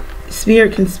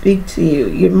spirit can speak to you.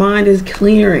 Your mind is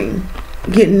clearing,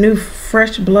 getting new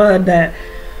fresh blood that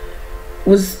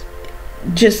was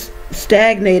just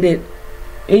stagnated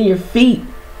in your feet,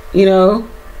 you know,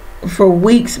 for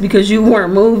weeks because you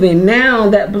weren't moving. Now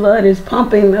that blood is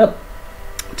pumping up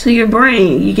to your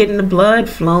brain. You're getting the blood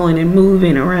flowing and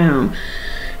moving around,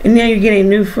 and now you're getting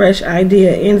new fresh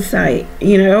idea, insight,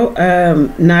 you know.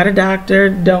 Not a doctor,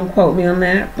 don't quote me on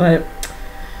that, but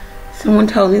someone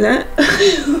told me that.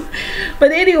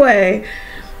 But anyway,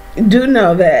 do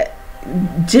know that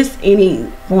just any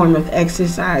form of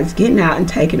exercise, getting out and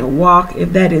taking a walk,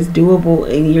 if that is doable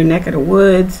in your neck of the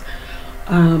woods,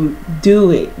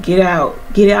 do it. Get out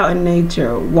in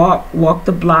nature. Walk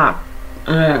the block.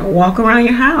 Walk around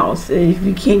your house if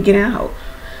you can't get out.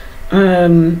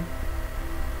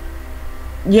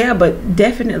 Yeah, but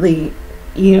definitely,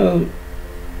 you know,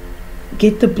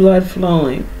 get the blood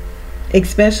flowing,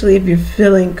 especially if you're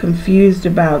feeling confused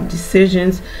about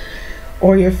decisions,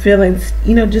 or you're feeling,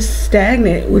 you know, just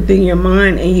stagnant within your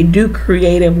mind, and you do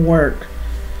creative work.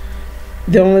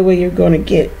 The only way you're going to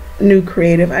get new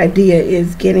creative idea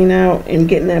is getting out and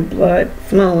getting that blood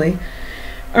flowing.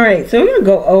 All right, so we're going to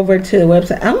go over to the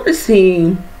website. I want to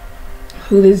see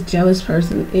who this jealous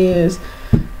person is.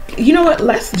 You know what?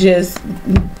 Let's just,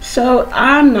 so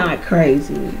I'm not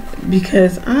crazy,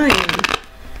 because I've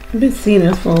been seeing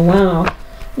this for a while.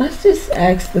 Let's just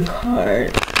ask the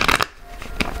card.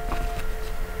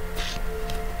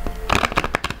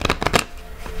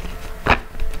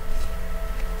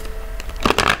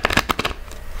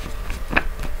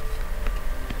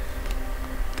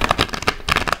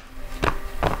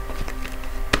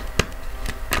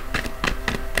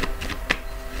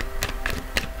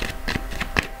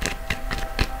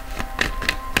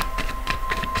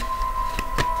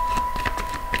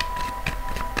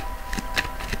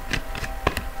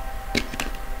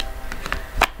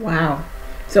 Wow.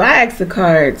 So I asked the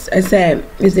cards, I said,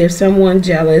 is there someone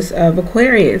jealous of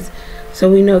Aquarius?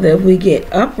 So we know that if we get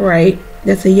upright,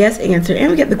 that's a yes answer.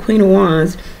 And we get the Queen of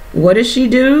Wands. What does she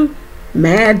do?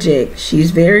 Magic.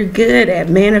 She's very good at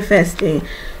manifesting.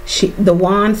 The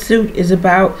wand suit is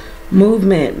about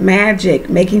movement, magic,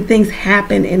 making things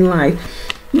happen in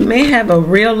life. You may have a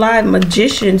real live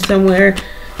magician somewhere,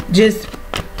 just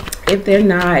if they're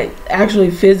not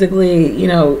actually physically, you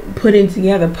know, putting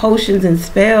together potions and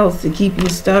spells to keep you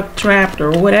stuck, trapped,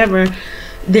 or whatever.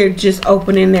 They're just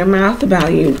opening their mouth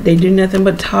about you. They do nothing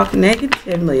but talk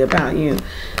negatively about you.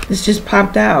 This just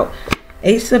popped out.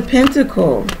 Ace of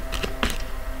Pentacles.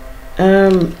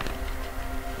 The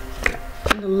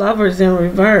Lovers in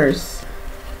reverse.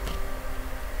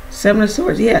 Seven of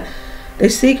Swords. Yeah, they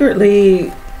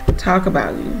secretly talk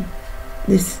about you.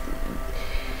 This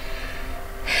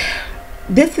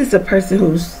is a person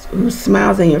who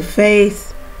smiles in your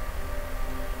face,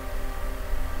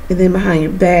 and then behind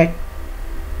your back,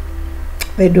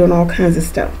 they're doing all kinds of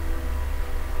stuff.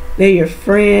 They're your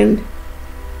friend.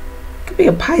 Could be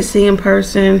a Piscean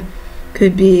person.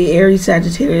 Could be Aries,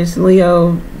 Sagittarius,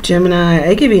 Leo, Gemini.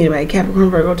 It could be anybody. Capricorn,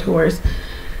 Virgo, Taurus,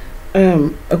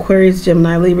 Aquarius,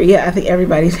 Gemini, Libra. Yeah, I think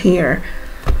everybody's here.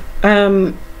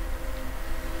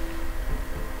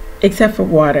 Except for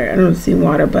water. I don't see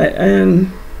water, but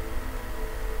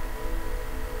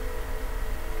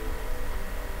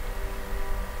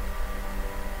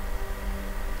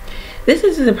this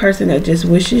is a person that just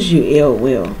wishes you ill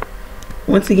will.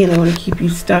 Once again, they want to keep you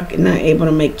stuck and not able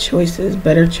to make choices,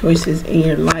 better choices in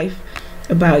your life,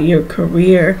 about your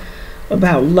career,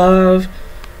 about love.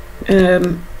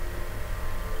 I'm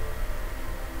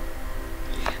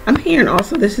hearing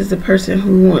also this is a person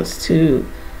who wants to,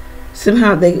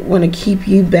 somehow they want to keep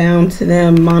you bound to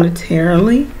them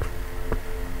monetarily.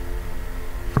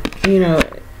 You know,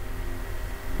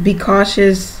 be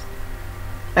cautious,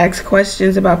 ask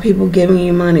questions about people giving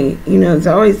you money. You know, it's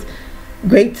always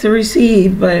great to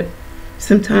receive, but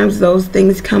sometimes those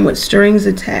things come with strings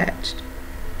attached.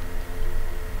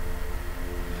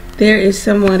 There is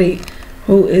somebody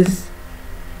who is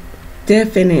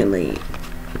definitely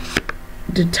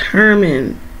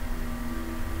determined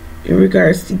in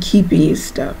regards to keeping you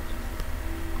stuck.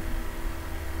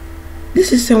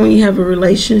 This is someone you have a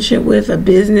relationship with, a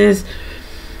business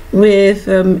with,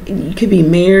 you could be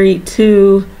married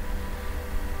to.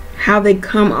 How they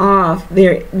come off,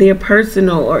 their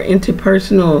personal or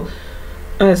interpersonal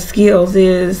skills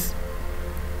is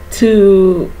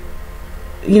to,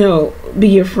 you know, be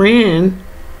your friend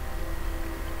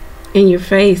in your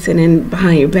face, and then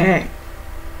behind your back,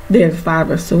 there's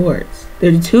Five of Swords.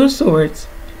 There's the Two of Swords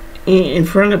in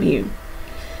front of you.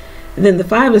 And then the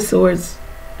Five of Swords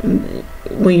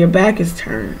when your back is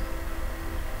turned.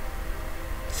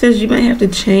 It says you might have to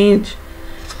change.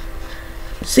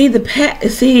 See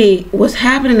what's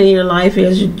happening in your life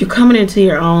is you're coming into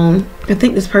your own. I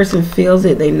think this person feels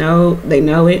it. They know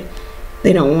it.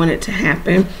 They don't want it to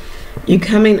happen. You're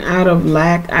coming out of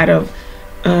lack, out of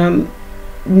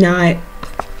not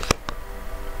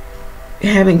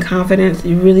having confidence.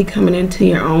 You're really coming into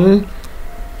your own,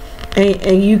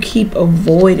 and you keep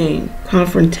avoiding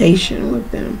confrontation with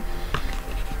them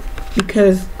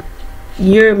because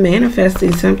you're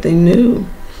manifesting something new.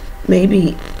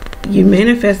 Maybe you're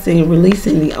manifesting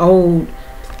releasing the old,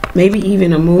 maybe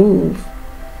even a move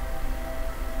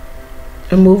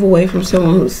away from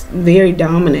someone who's very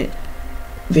dominant,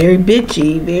 very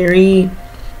bitchy, very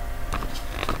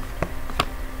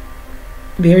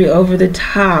over the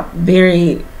top,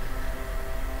 very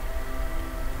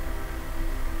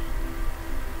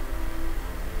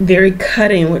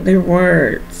cutting with their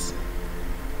words.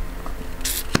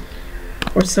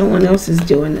 Or someone else is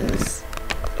doing this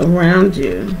around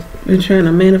you. They're trying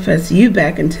to manifest you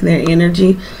back into their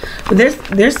energy. But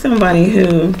there's somebody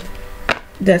who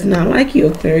does not like you,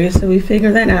 Aquarius, so we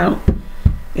figure that out.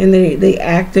 And they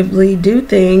actively do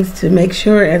things to make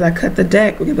sure, as I cut the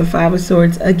deck, we get the Five of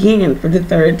Swords again for the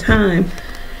third time.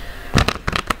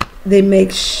 They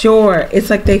make sure, it's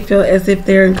like they feel as if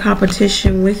they're in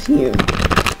competition with you.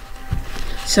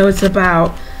 So it's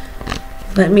about,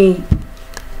 let me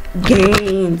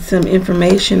gain some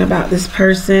information about this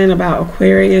person, about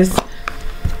Aquarius.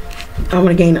 I want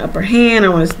to gain the upper hand. I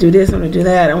want to do this. I want to do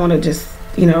that. I want to just,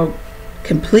 you know,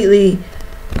 completely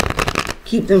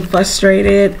keep them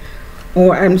frustrated,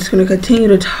 or I'm just going to continue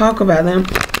to talk about them.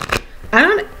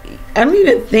 I don't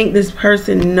even think this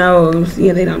person knows.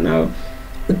 Yeah, they don't know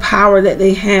the power that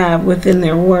they have within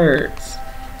their words.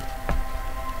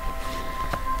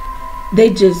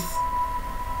 They just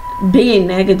being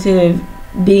negative,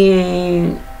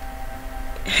 being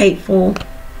hateful,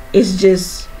 it's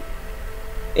just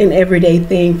an everyday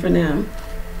thing for them.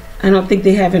 I don't think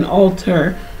they have an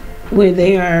altar where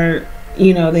they are,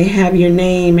 you know, they have your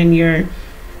name and your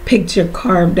picture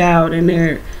carved out, and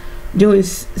they're doing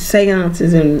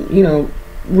seances and, you know,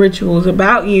 rituals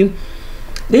about you.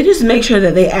 They just make sure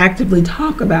that they actively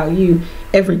talk about you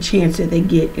every chance that they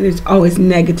get, and it's always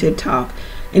negative talk,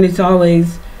 and it's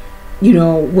always, you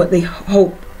know, what they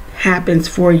hope happens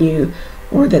for you,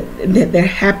 or that they're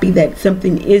happy that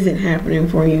something isn't happening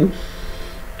for you.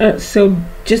 So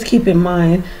just keep in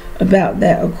mind about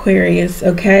that, Aquarius.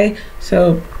 Okay,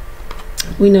 so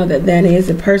we know that that is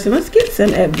a person. Let's get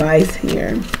some advice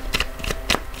here.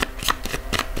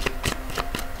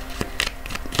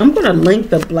 I'm going to link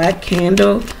the black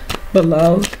candle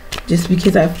below, just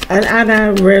because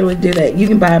I rarely do that. You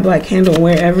can buy a black candle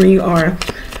wherever you are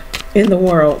in the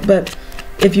world, but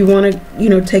if you want to, you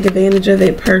know, take advantage of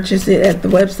it, purchase it at the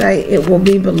website. It will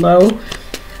be below.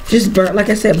 Just burn, like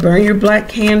I said, burn your black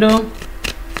candle.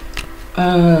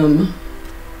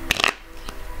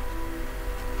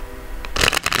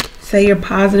 Say your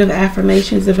positive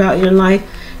affirmations about your life.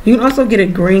 You can also get a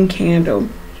green candle.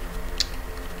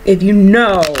 If you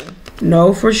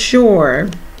know for sure,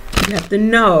 you have to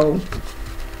know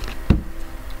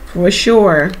for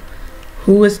sure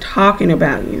who is talking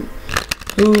about you,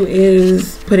 who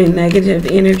is putting negative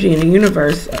energy in the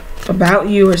universe about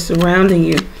you or surrounding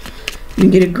you. You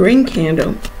get a green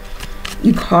candle.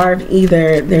 You carve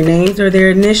either their names or their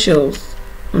initials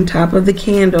on top of the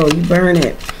candle. You burn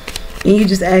it, and you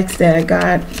just ask that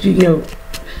God, you know,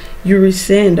 you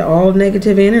rescind all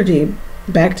negative energy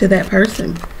back to that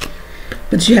person.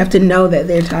 But you have to know that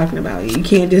they're talking about you. You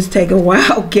can't just take a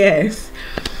wild guess.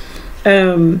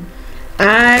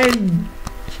 I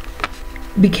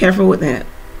be careful with that,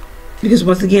 because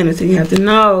once again, I said you have to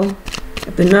know. You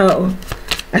have to know.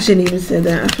 I shouldn't even say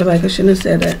that. I feel like I shouldn't have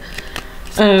said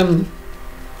that.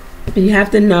 But you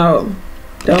have to know.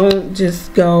 Don't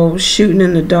just go shooting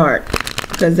in the dark,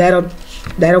 because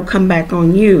that'll come back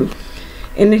on you.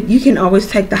 And you can always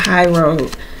take the high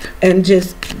road and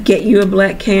just get you a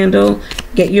black candle,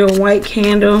 get you a white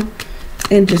candle,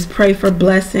 and just pray for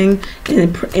blessing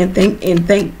and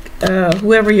thank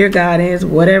whoever your God is,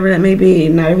 whatever that may be.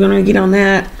 Not even gonna get on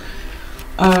that.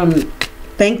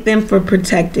 Thank them for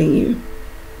protecting you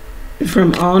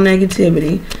from all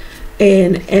negativity,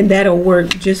 and that'll work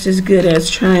just as good as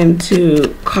trying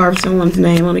to carve someone's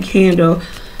name on a candle,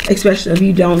 especially if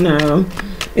you don't know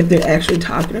if they're actually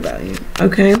talking about you.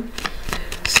 Okay,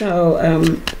 so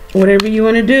whatever you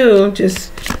want to do,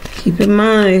 just keep in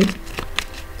mind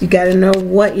you got to know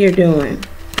what you're doing.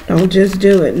 Don't just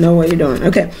do it. Know what you're doing.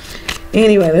 Okay,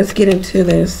 anyway, let's get into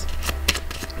this.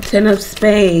 Ten of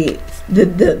Spades.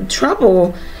 The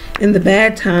trouble and the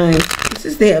bad times, this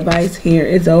is the advice here,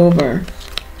 is over,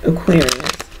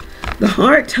 Aquarius. The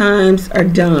hard times are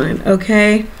done.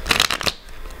 Okay,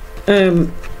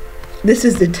 this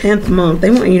is the 10th month. They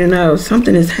want you to know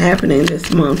something is happening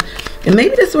this month, and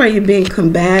maybe that's why you're being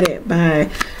combated by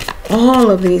all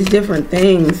of these different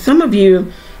things. Some of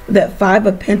you, that 5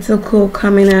 of Pentacles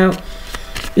coming out,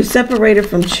 you're separated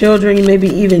from children. You may be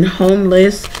even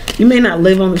homeless. You may not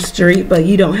live on the street, but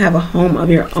you don't have a home of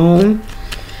your own.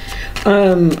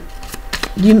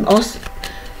 You also,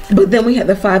 but then we had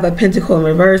the 5 of Pentacles in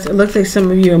reverse. It looks like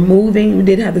some of you are moving. You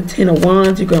did have the 10 of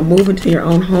Wands. You're going to move into your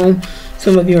own home.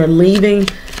 Some of you are leaving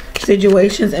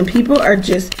situations, and people are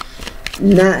just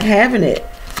not having it.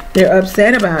 They're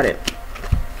upset about it.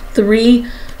 3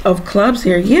 of Clubs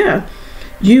here. Yeah,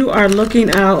 you are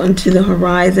looking out into the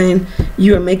horizon.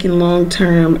 You are making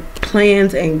long-term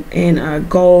plans and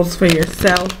goals for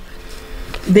yourself.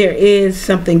 There is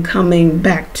something coming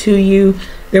back to you.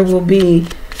 There will be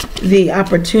the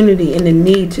opportunity and the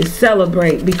need to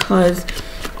celebrate, because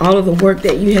all of the work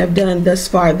that you have done thus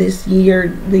far this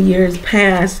year, the years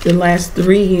past, the last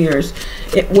 3 years,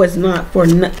 it was not for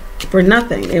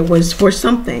nothing. It was for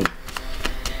something.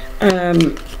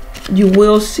 You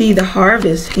will see the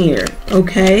harvest here.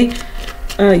 Okay,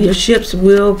 your ships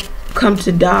will come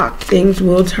to dock. Things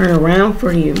will turn around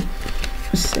for you.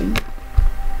 Let's see.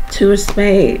 2 of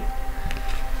Spades.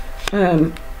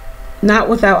 Not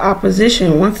without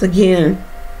opposition. Once again,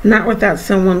 not without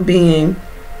someone being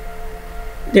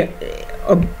there.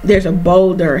 There's a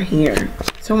boulder here.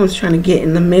 Someone's trying to get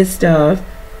in the midst of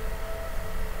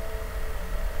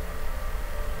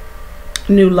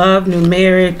new love, new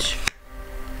marriage.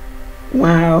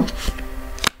 Wow.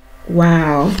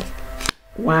 Wow.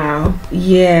 Wow.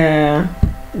 Yeah.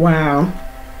 Wow.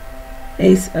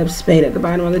 Ace of Spades at the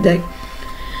bottom of the deck.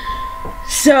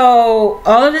 So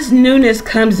all of this newness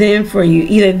comes in for you.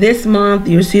 Either this month,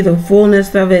 you'll see the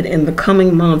fullness of it in the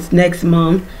coming months, next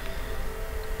month,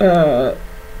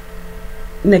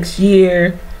 next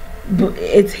year.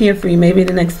 It's here for you, maybe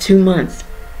the next 2 months.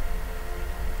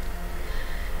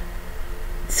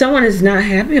 Someone is not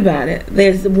happy about it.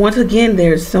 Once again,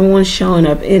 there's someone showing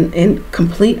up in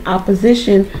complete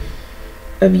opposition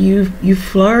of you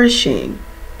flourishing.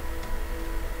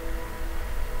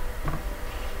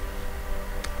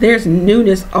 There's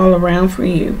newness all around for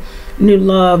you. New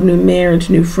love, new marriage,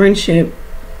 new friendship.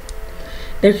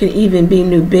 There can even be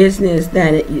new business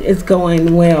that is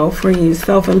going well for you.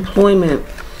 Self-employment.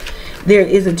 There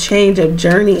is a change of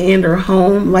journey and or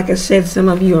home. Like I said, some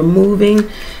of you are moving.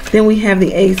 Then we have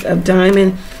the Ace of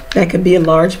Diamond. That could be a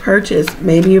large purchase.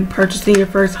 Maybe you're purchasing your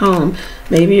first home.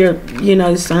 Maybe you're,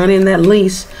 signing that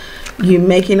lease. You're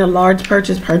making a large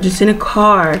purchase, purchasing a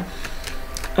car.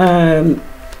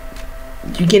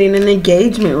 You're getting an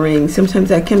engagement ring. Sometimes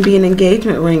that can be an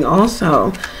engagement ring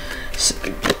also.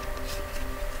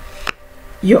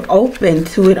 You're open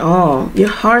to it all. Your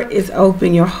heart is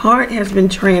open. Your heart has been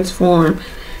transformed.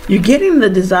 You're getting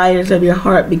the desires of your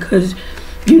heart because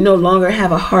you no longer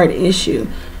have a heart issue.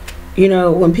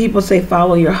 When people say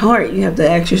follow your heart, you have to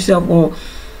ask yourself, well,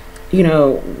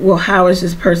 how is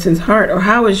this person's heart? Or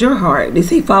how is your heart? They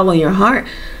say follow your heart.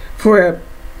 For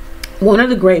one of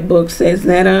the great books says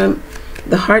that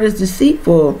the heart is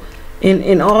deceitful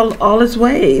in all its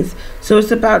ways. So it's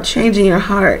about changing your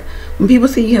heart. When people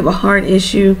say you have a heart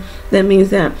issue, that means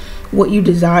that what you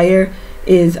desire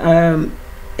is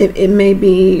it may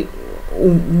be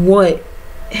what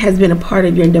has been a part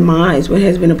of your demise, what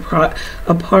has been a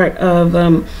part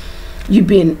of you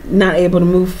being not able to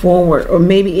move forward, or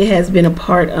maybe it has been a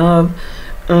part of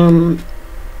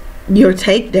your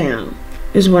takedown,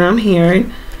 is what I'm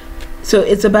hearing. So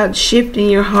it's about shifting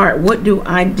your heart. What do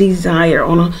I desire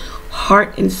on a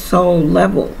heart and soul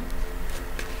level?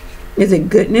 Is it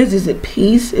goodness? Is it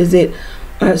peace? Is it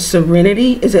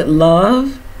serenity? Is it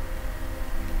love?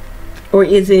 Or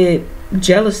is it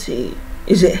jealousy?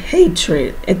 Is it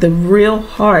hatred at the real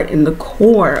heart and the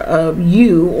core of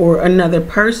you or another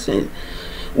person?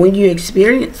 When you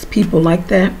experience people like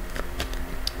that,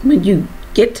 when you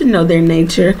get to know their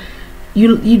nature,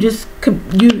 you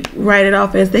write it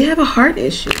off as they have a heart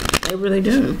issue. They really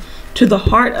do. To the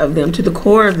heart of them, to the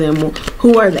core of them,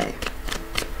 who are they?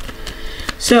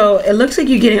 So it looks like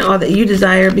you're getting all that you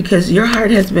desire because your heart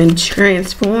has been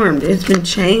transformed. It's been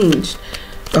changed.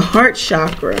 The heart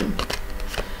chakra.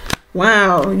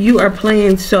 Wow, you are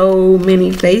playing so many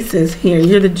faces here.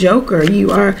 You're the Joker.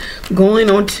 You are going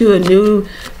on to a new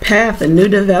path, a new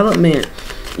development.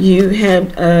 You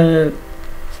have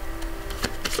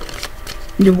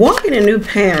you're walking a new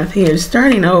path here,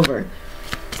 starting over.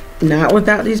 Not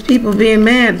without these people being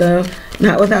mad though.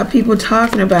 Not without people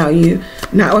talking about you.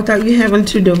 Not without you having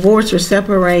to divorce or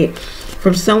separate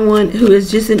from someone who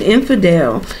is just an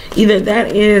infidel. Either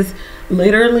that is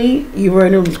literally you were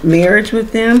in a marriage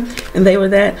with them and they were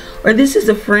that, or this is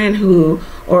a friend who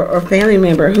or family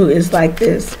member who is like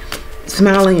this,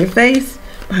 smile on your face,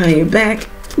 behind your back.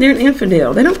 They're an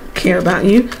infidel. They don't care about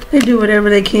you. They do whatever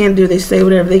they can do. They say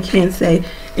whatever they can say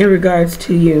in regards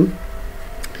to you.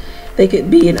 They could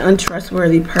be an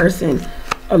untrustworthy person,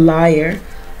 a liar,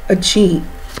 a cheat,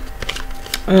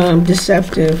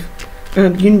 deceptive.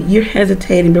 You're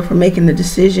hesitating before making the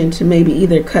decision to maybe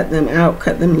either cut them out,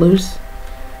 cut them loose,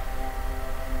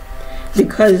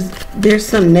 because there's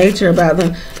some nature about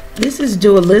them. This is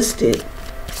dualistic.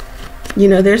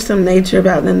 There's some nature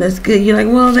about them that's good. You're like,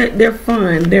 well, they're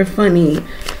fun, they're funny,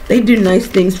 they do nice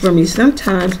things for me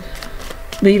sometimes,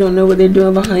 but you don't know what they're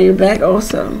doing behind your back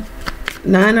also.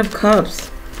 9 of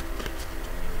Cups.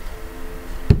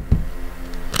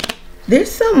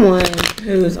 There's someone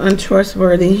who's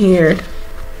untrustworthy here,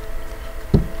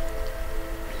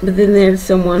 but then there's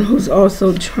someone who's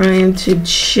also trying to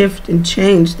shift and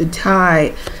change the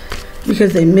tide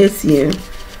because they miss you,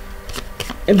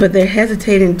 but they're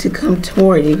hesitating to come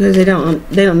toward you because they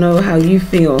don't know how you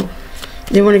feel.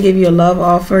 They want to give you a love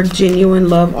offer, genuine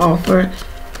love offer.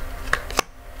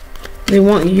 They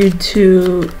want you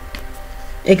to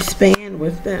expand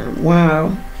with them.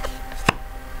 Wow.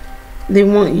 They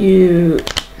want you.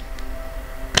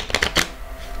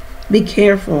 Be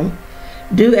careful.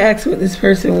 Do ask what this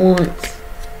person wants.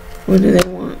 What do they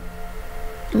want?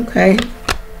 Okay.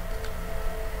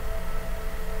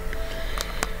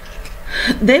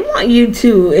 They want you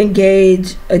to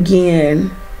engage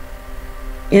again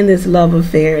in this love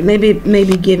affair. And they may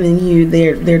be giving you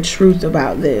their truth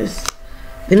about this.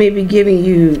 They may be giving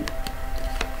you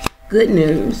good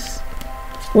news.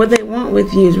 What they want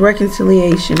with you is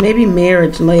reconciliation, maybe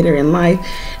marriage later in life.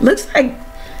 It looks like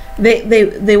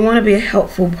they want to be a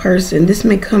helpful person. This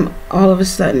may come all of a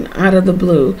sudden out of the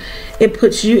blue. It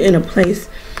puts you in a place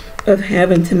of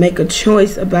having to make a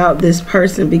choice about this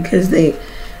person because they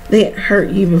had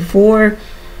hurt you before,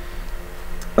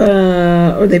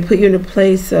 or they put you in a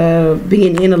place of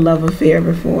being in a love affair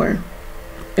before.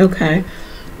 Okay,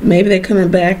 maybe they're coming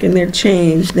back and they're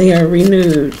changed. They are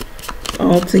renewed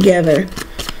altogether.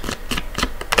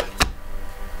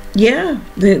 Yeah,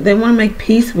 they want to make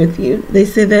peace with you. They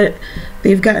say that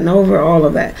they've gotten over all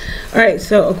of that. All right,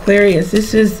 so Aquarius,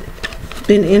 this has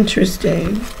been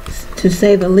interesting, to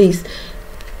say the least.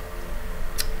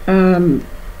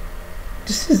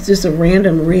 This is just a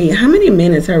random read. How many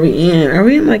minutes are we in? Are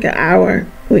we in like an hour?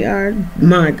 We are.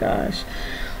 My gosh.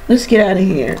 Let's get out of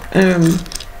here. I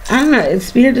don't know.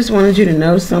 Spirit just wanted you to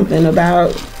know something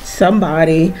about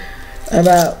somebody,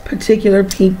 about particular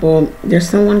people. There's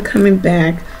someone coming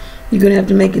back. You're going to have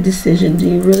to make a decision. Do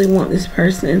you really want this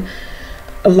person?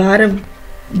 A lot of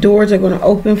doors are going to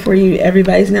open for you.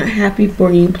 Everybody's not happy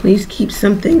for you. Please keep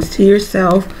some things to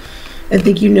yourself. I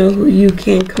think you know who you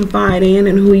can confide in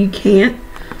and who you can't.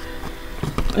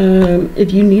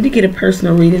 If you need to get a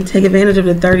personal reading, take advantage of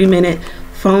the 30-minute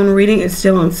phone reading. It's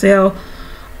still on sale.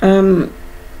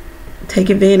 Take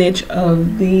advantage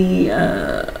of the...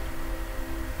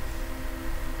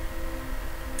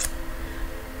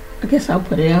 I guess I'll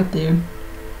put it out there.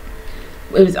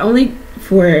 It was only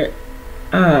for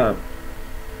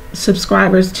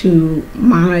subscribers to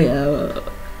my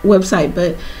website,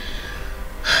 but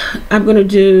I'm going to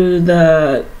do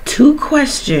the 2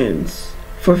 questions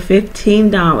for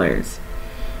 $15.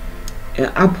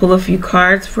 I'll pull a few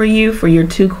cards for you for your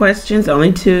 2 questions,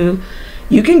 only 2.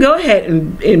 You can go ahead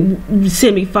and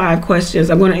send me 5 questions.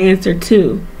 I'm going to answer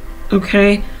 2.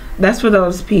 Okay? That's for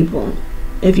those people.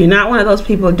 If you're not one of those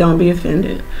people, don't be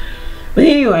offended. But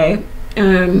anyway,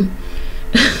 2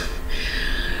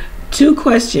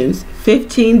 questions,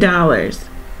 $15.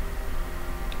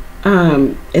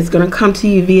 It's going to come to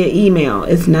you via email.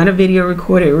 It's not a video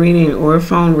recorded reading or a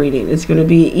phone reading. It's going to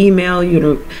be email. You're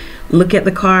going to look at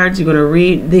the cards. You're going to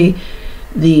read the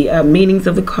meanings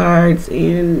of the cards,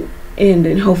 and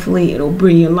then hopefully it'll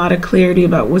bring you a lot of clarity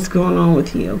about what's going on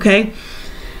with you. Okay?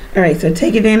 All right. So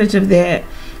take advantage of that.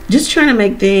 Just trying to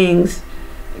make things,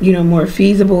 you know, more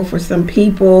feasible for some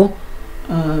people.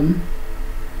 Go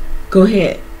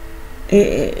ahead.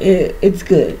 It's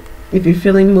good. If you're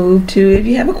feeling moved to, if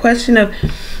you have a question of,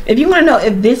 if you want to know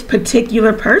if this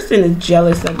particular person is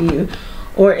jealous of you,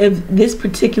 or if this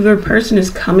particular person is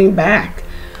coming back,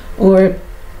 or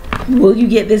will you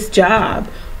get this job?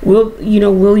 Will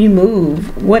you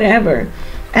move? Whatever.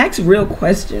 Ask real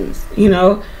questions, you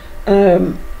know.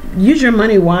 Use your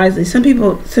money wisely. Some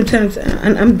people, sometimes,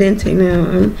 I'm venting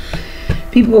now.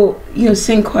 People, you know,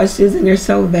 send questions and they're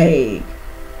so vague.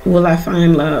 Will I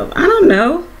find love? I don't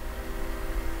know.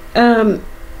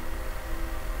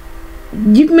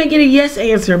 You can make it a yes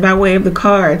answer by way of the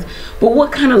cards, but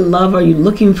what kind of love are you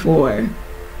looking for?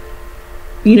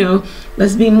 You know,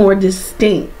 let's be more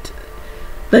distinct.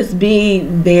 Let's be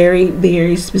very,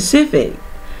 very specific.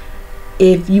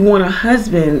 If you want a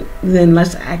husband, then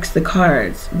let's ask the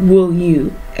cards. Will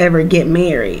you ever get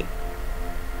married?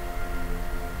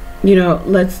 You know,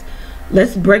 let's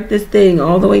break this thing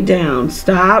all the way down.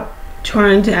 Stop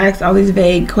trying to ask all these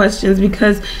vague questions,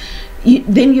 because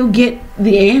then you'll get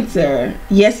the answer.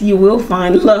 Yes, you will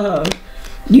find love.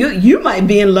 You might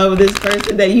be in love with this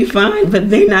person that you find, but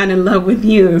they're not in love with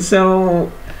you.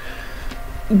 So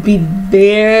be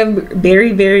very,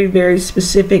 very, very, very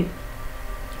specific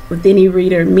with any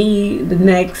reader. Me, the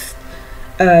next,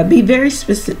 be very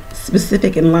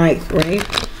specific in life, right?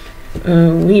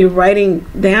 When you're writing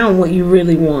down what you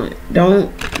really want,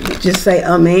 don't just say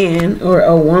a man or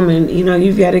a woman. You know,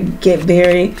 you've got to get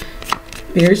very,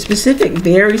 very specific,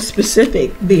 very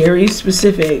specific, very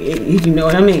specific, if you know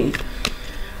what I mean.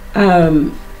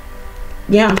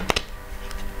 Yeah,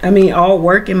 I mean, all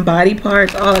work and body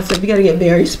parts, all that stuff. You got to get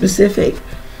very specific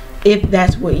if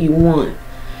that's what you want.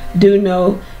 Do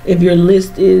know if your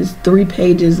list is 3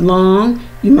 pages long,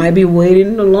 you might be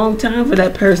waiting a long time for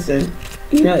that person,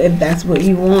 you know, if that's what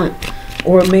you want.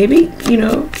 Or maybe, you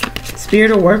know,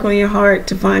 Spirit will work on your heart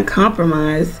to find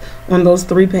compromise on those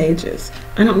 3 pages.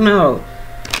 I don't know.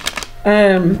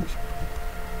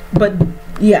 But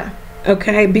yeah,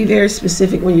 okay, be very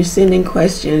specific when you're sending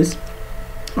questions.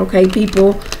 Okay,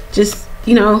 people, just,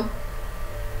 you know,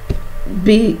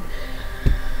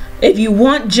 if you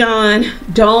want John,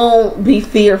 don't be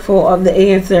fearful of the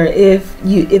answer. If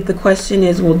the question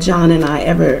is, will John and I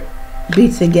ever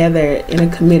be together in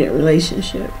a committed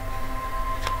relationship.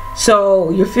 So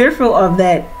you're fearful of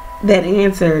that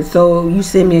answer. So you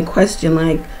send me a question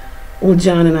like, will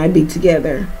John and I be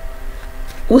together?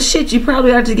 Well, shit, you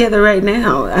probably are together right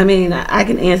now. I mean, I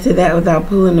can answer that without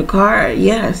pulling the card.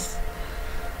 Yes.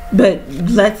 But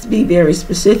let's be very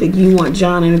specific. You want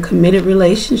John in a committed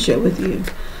relationship with you.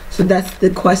 So that's the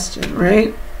question,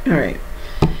 right? All right.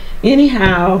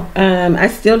 Anyhow, I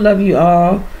still love you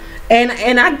all.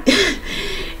 And I,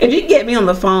 if you get me on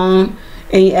the phone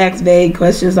and you ask vague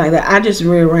questions like that, I just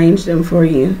rearrange them for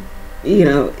you. You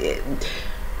know,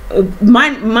 my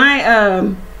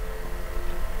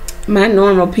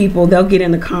normal people, they'll get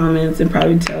in the comments and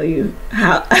probably tell you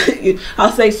how.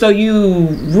 I'll say, so you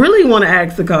really want to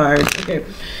ask the cards? Okay.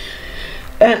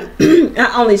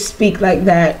 I only speak like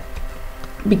that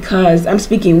because I'm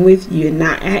speaking with you and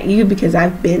not at you, because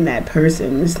I've been that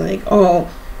person. It's like, oh,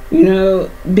 you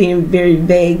know, being very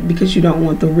vague because you don't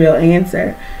want the real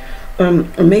answer. Or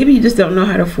maybe you just don't know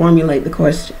how to formulate the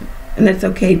question, and that's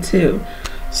okay too.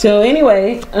 So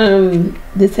anyway,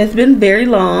 this has been very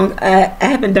long. I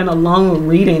haven't done a long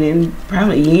reading in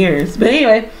probably years. But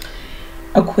anyway,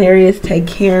 Aquarius, take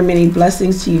care. Many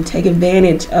blessings to you. Take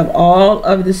advantage of all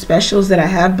of the specials that I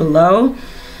have below.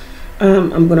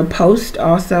 I'm going to post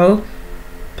also.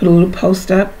 Put a little post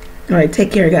up. All right,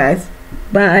 take care, guys.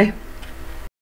 Bye.